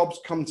once the jobs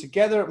come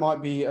together, it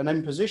might be an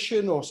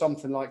imposition or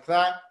something like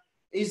that,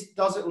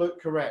 does it look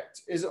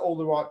correct? Is it all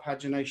the right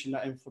pagination,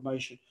 that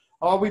information?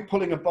 Are we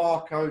pulling a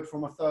barcode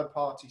from a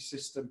third-party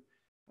system?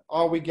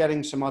 Are we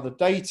getting some other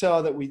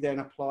data that we then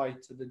apply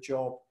to the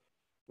job,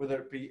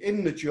 whether it be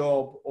in the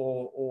job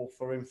or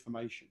for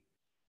information?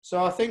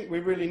 So I think we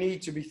really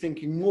need to be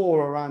thinking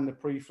more around the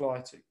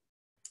pre-flighting.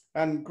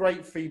 And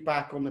great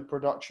feedback on the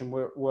production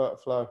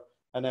workflow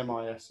and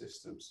MIS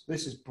systems.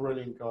 This is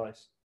brilliant,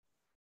 guys.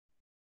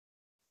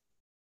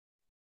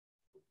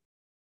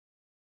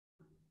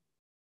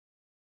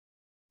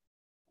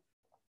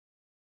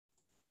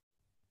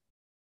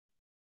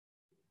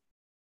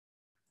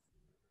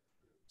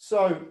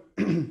 So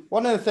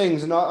one of the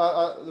things, and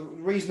the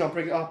reason I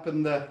bring it up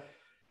in the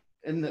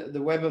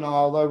webinar,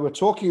 although we're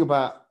talking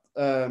about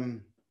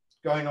going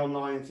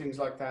online and things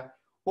like that,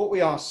 what we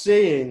are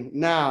seeing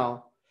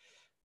now,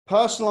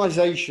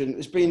 personalization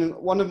has been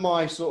one of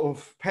my sort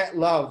of pet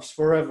loves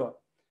forever.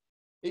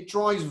 It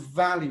drives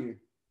value.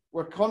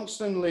 We're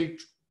constantly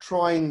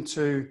trying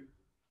to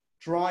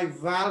drive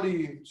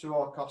value to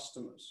our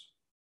customers.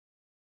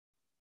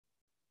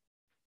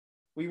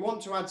 We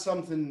want to add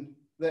something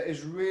that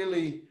is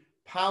really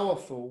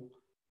powerful,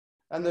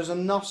 and there's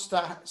enough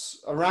stats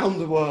around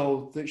the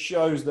world that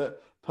shows that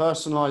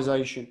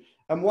personalization.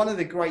 And one of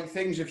the great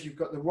things, if you've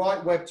got the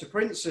right web to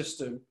print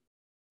system,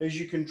 is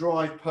you can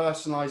drive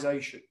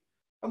personalization.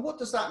 And what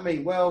does that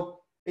mean?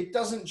 Well, it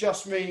doesn't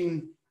just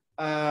mean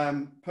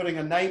putting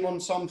a name on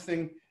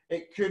something.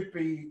 It could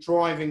be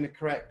driving the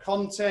correct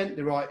content,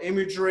 the right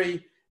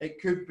imagery. It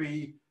could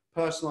be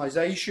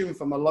personalization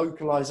from a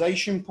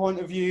localization point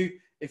of view.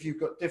 If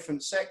you've got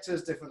different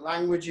sectors, different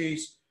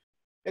languages,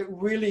 it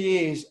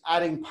really is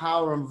adding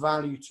power and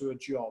value to a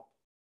job.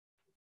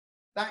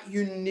 That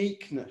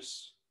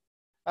uniqueness,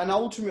 and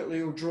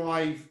ultimately will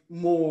drive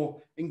more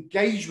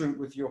engagement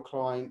with your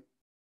client.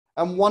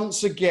 And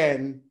once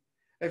again,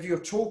 if you're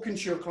talking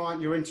to your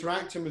client, you're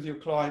interacting with your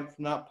client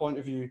from that point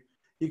of view,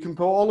 you can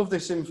put all of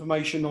this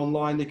information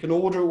online. They can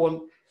order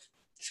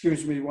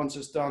excuse me, once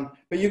it's done,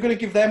 but you're going to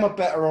give them a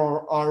better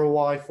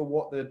ROI for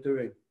what they're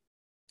doing.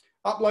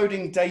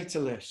 Uploading data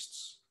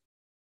lists.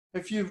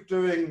 If you're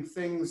doing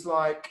things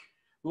like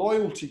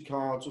loyalty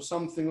cards or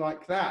something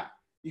like that,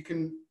 you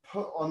can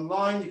put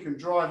online, you can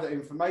drive that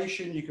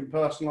information, you can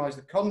personalize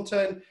the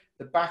content,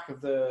 the back of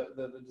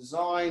the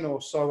design,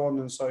 or so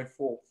on and so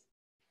forth.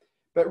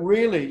 But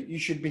really, you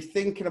should be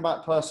thinking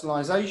about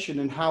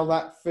personalization and how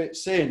that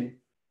fits in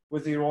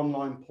with your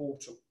online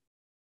portal.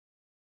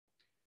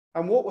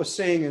 And what we're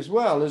seeing as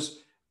well is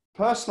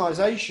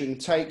personalization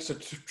takes a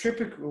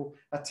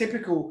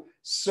typical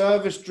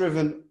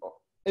service-driven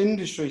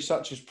industry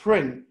such as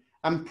print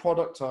and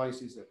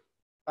productizes it.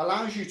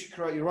 Allows you to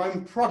create your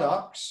own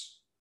products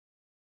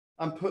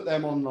and put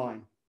them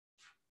online.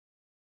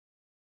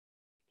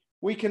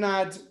 We can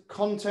add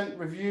content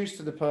reviews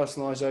to the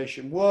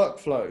personalization,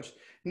 workflows.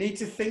 You need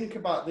to think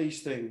about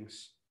these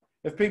things.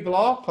 If people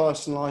are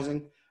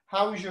personalizing,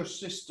 how is your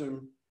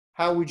system?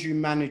 How would you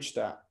manage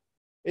that?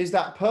 Is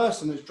that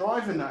person that's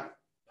driving that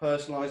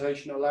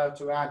personalization allowed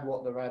to add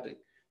what they're adding?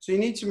 So you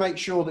need to make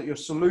sure that your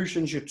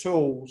solutions, your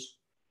tools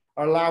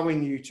are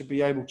allowing you to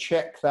be able to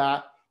check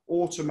that,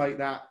 automate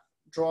that,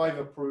 drive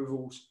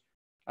approvals,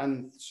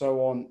 and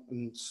so on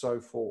and so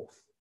forth.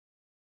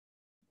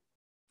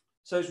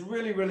 So it's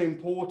really, really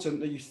important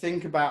that you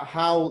think about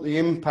how the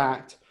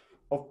impact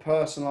of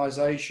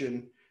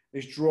personalization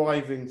is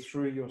driving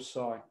through your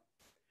site.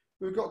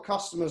 We've got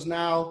customers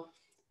now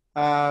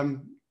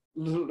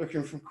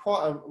looking for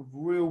quite a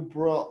real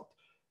broad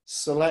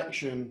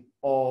selection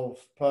of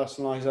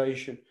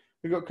personalization.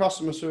 We've got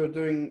customers who are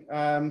doing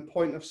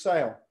point of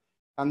sale,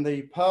 and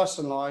they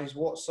personalize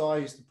what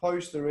size the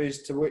poster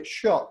is to which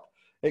shop.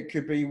 It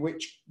could be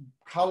which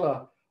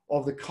color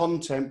of the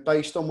content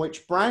based on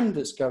which brand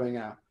it's going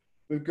out.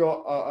 We've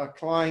got a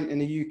client in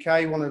the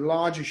UK, one of the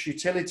largest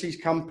utilities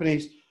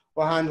companies.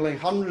 We're handling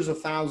hundreds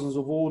of thousands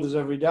of orders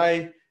every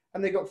day,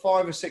 and they've got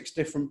 5 or 6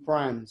 different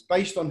brands.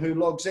 Based on who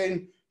logs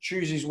in,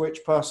 chooses which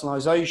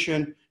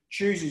personalization,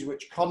 chooses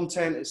which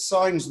content, it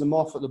signs them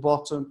off at the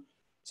bottom.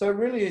 So it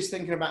really is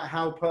thinking about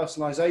how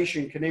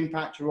personalization can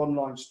impact your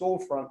online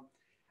storefront.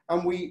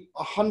 And we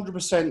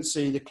 100%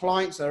 see the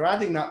clients that are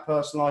adding that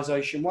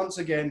personalization, once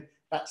again,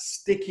 that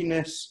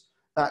stickiness,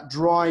 that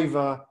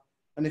driver.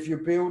 And if you're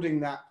building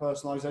that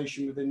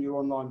personalization within your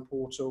online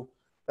portal,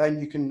 then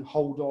you can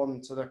hold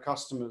on to their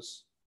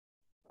customers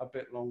a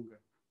bit longer.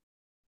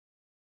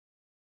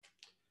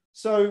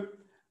 So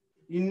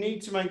you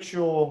need to make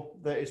sure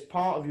that it's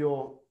part of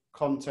your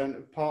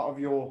content, part of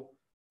your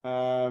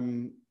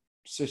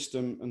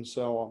system, and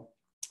so on.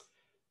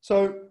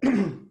 So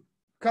a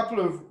couple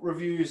of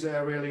reviews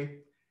there really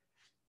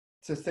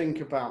to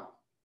think about.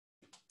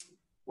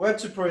 Web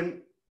to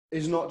print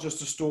is not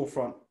just a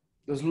storefront.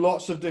 There's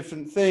lots of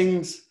different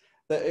things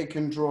that it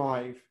can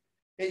drive.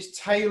 It's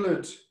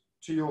tailored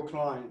to your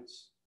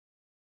clients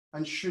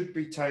and should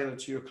be tailored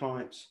to your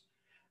clients.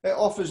 It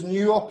offers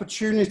new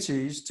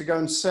opportunities to go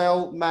and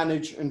sell,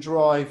 manage, and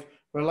drive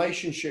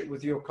relationship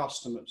with your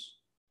customers.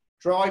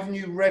 Drive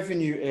new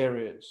revenue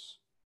areas.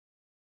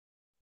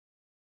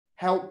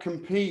 Help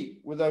compete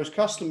with those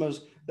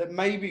customers that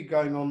may be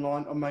going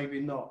online or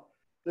maybe not.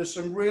 There's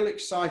some real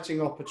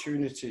exciting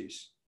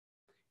opportunities.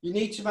 You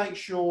need to make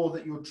sure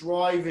that you're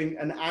driving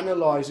and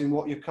analyzing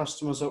what your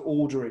customers are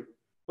ordering.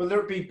 Whether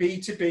it be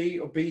B2B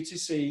or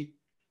B2C,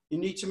 you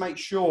need to make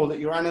sure that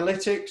your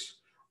analytics,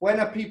 when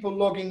are people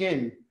logging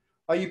in?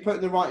 Are you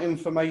putting the right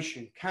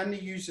information? Can they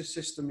use the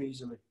system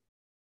easily?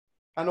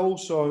 And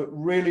also,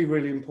 really,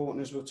 really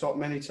important, as we've talked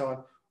many times,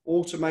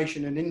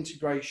 automation and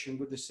integration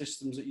with the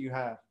systems that you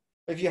have.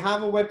 If you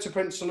have a web to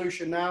print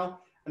solution now,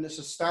 and it's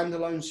a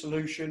standalone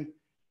solution,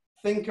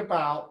 think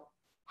about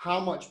how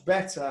much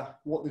better,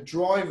 what the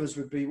drivers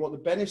would be, what the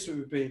benefit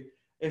would be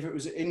if it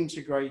was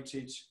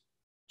integrated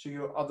to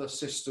your other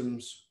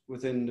systems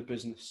within the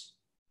business.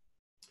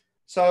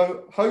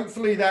 So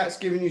hopefully that's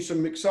given you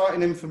some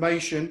exciting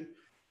information.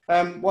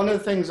 One of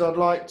the things I'd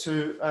like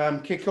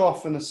to kick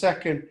off in a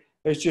second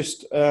is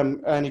just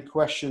any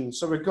questions.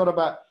 So we've got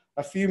about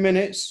a few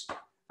minutes,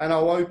 and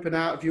I'll open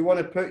out. If you want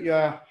to put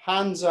your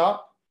hands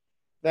up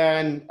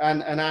then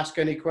and ask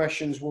any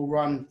questions, we'll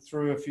run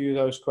through a few of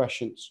those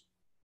questions.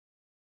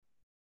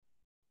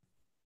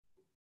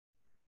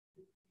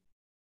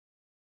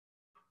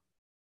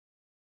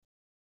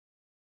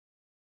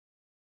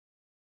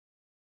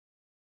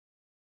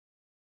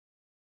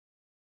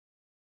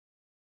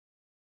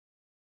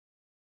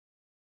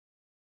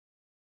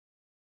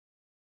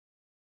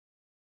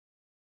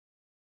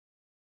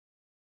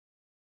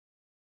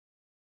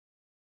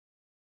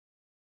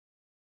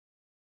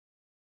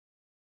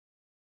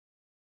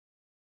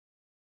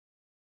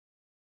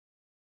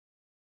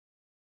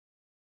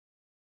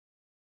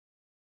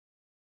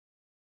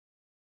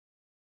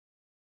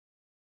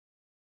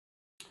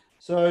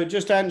 So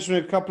just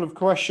answering a couple of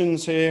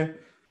questions here.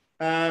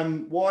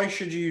 Why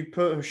should you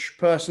push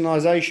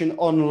personalization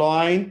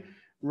online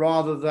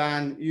rather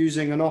than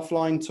using an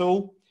offline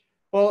tool?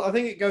 Well, I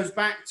think it goes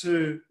back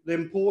to the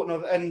importance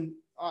of, and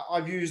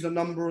I've used a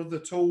number of the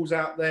tools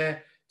out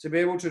there to be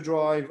able to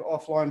drive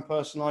offline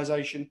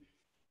personalization.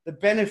 The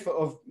benefit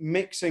of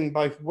mixing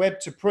both web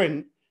to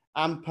print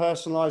and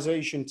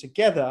personalization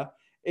together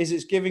is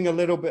it's giving a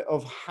little bit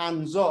of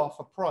hands-off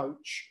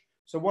approach.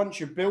 So once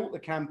you've built the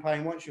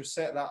campaign, once you've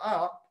set that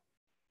up,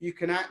 you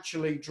can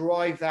actually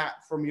drive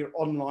that from your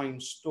online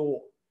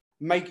store,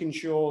 making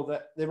sure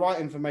that the right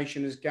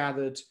information is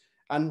gathered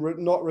and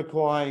not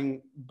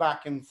requiring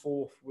back and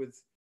forth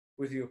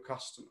with your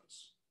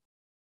customers.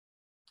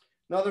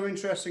 Another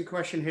interesting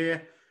question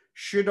here.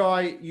 Should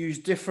I use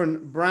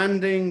different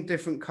branding,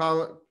 different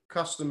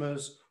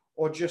customers,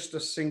 or just a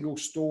single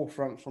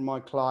storefront for my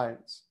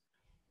clients?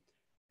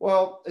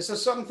 Well, this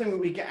is something that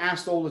we get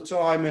asked all the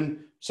time,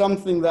 and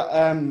something that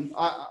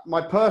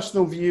my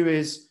personal view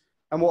is,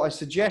 and what I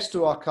suggest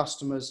to our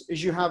customers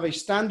is you have a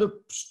standard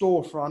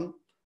storefront,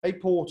 a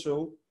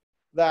portal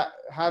that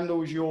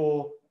handles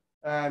your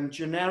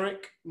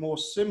generic, more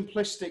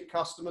simplistic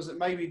customers that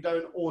maybe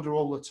don't order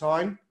all the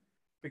time,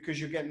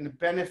 because you're getting the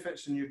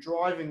benefits and you're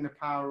driving the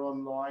power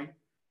online.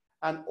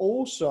 And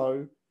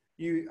also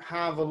you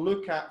have a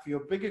look at, for your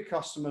bigger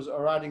customers that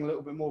are adding a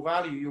little bit more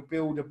value, you'll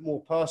build a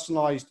more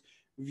personalized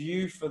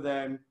view for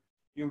them.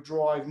 You'll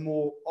drive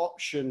more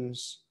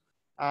options,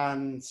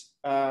 and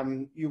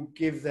you'll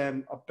give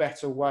them a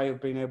better way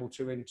of being able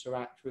to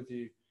interact with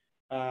you,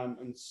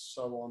 and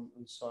so on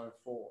and so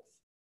forth.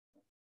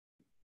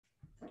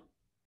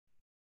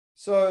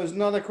 So there's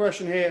another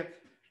question here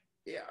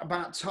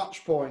about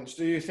touch points.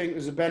 Do you think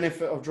there's a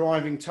benefit of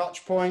driving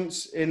touch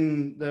points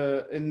in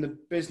the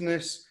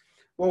business?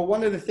 Well,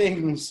 one of the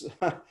things,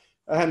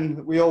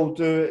 and we all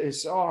do it,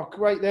 is, oh,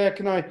 great, there,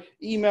 can I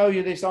email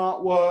you this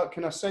artwork?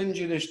 Can I send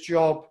you this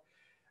job?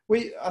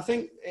 I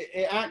think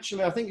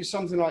it's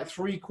something like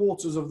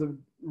 3/4 of the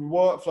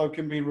workflow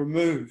can be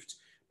removed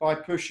by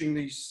pushing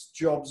these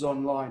jobs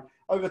online.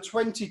 Over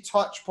 20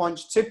 touch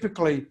points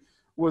typically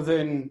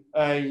within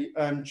a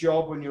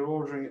job when you're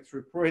ordering it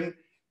through print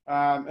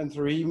and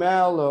through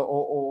email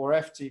or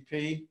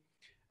FTP.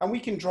 And we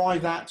can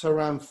drive that to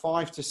around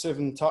 5 to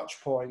 7 touch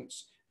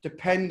points,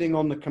 depending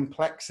on the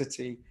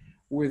complexity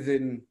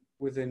within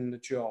the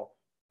job.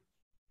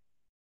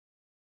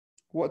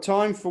 What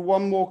time for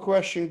one more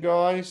question,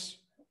 guys?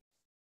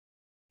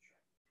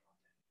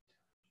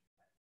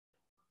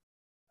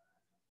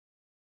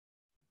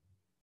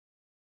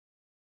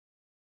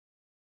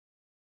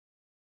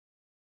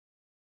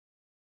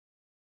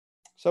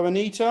 So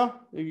Anita,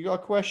 if you got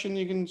a question,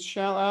 you can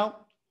shout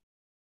out.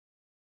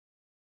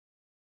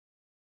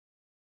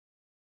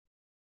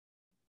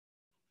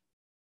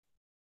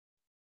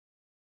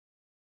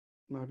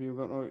 Maybe you've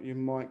got your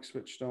mic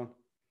switched on.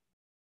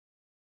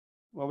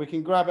 Well, we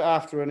can grab it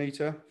after,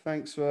 Anita.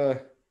 Thanks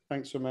for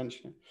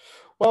mentioning.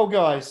 Well,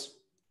 guys,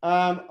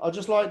 I'd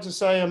just like to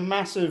say a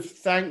massive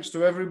thanks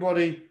to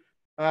everybody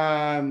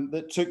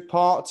that took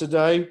part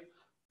today.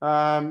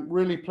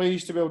 Really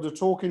pleased to be able to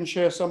talk and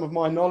share some of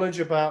my knowledge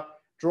about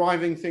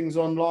driving things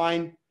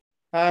online.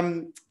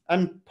 And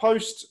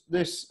post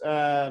this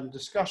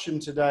discussion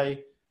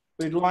today,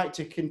 we'd like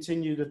to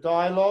continue the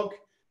dialogue.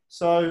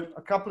 So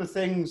a couple of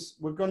things,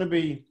 we're going to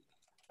be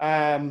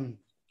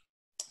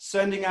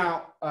sending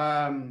out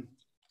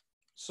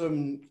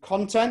some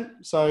content.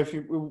 So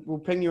we'll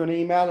ping you an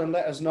email and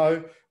let us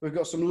know. We've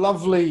got some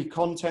lovely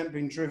content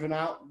being driven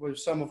out with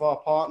some of our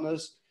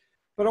partners.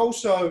 But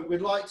also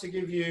we'd like to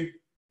give you,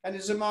 and it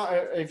doesn't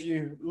matter if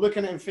you're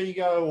looking at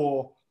Infigo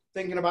or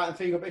thinking about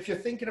Infigo, but if you're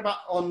thinking about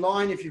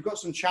online, if you've got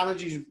some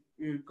challenges,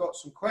 you've got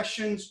some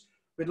questions,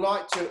 we'd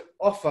like to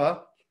offer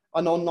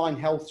an online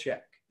health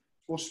check.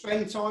 We'll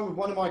spend time with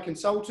one of my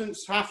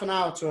consultants, half an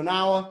hour to an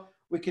hour.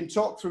 We can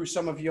talk through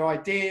some of your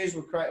ideas.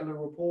 We'll create a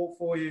little report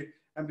for you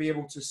and be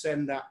able to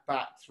send that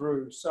back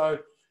through. So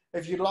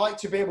if you'd like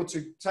to be able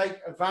to take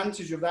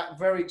advantage of that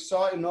very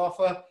exciting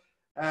offer,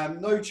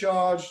 no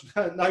charge,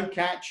 no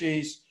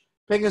catches,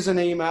 ping us an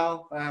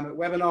email at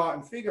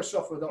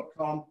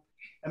webinar@infigosoftware.com,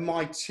 and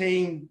my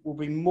team will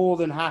be more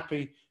than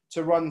happy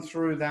to run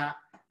through that,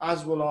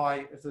 as will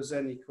I if there's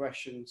any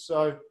questions.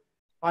 So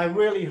I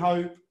really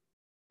hope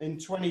in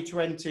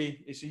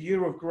 2020 it's a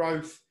year of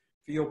growth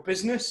for your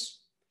business.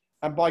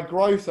 And by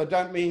growth, I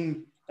don't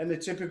mean in the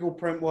typical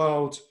print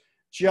world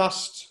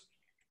just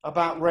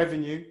about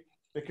revenue,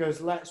 because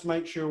let's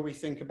make sure we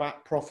think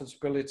about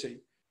profitability.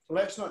 So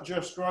let's not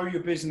just grow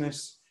your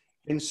business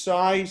in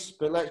size,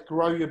 but let's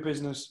grow your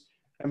business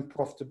in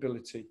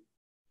profitability.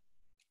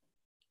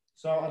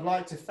 So I'd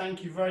like to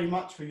thank you very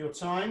much for your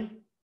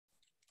time.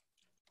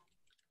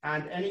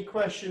 And any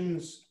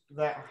questions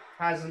that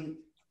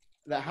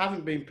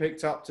haven't been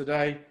picked up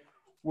today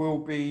will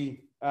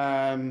be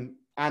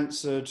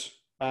answered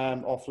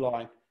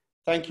offline.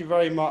 Thank you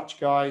very much,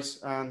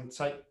 guys, and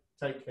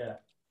take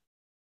care.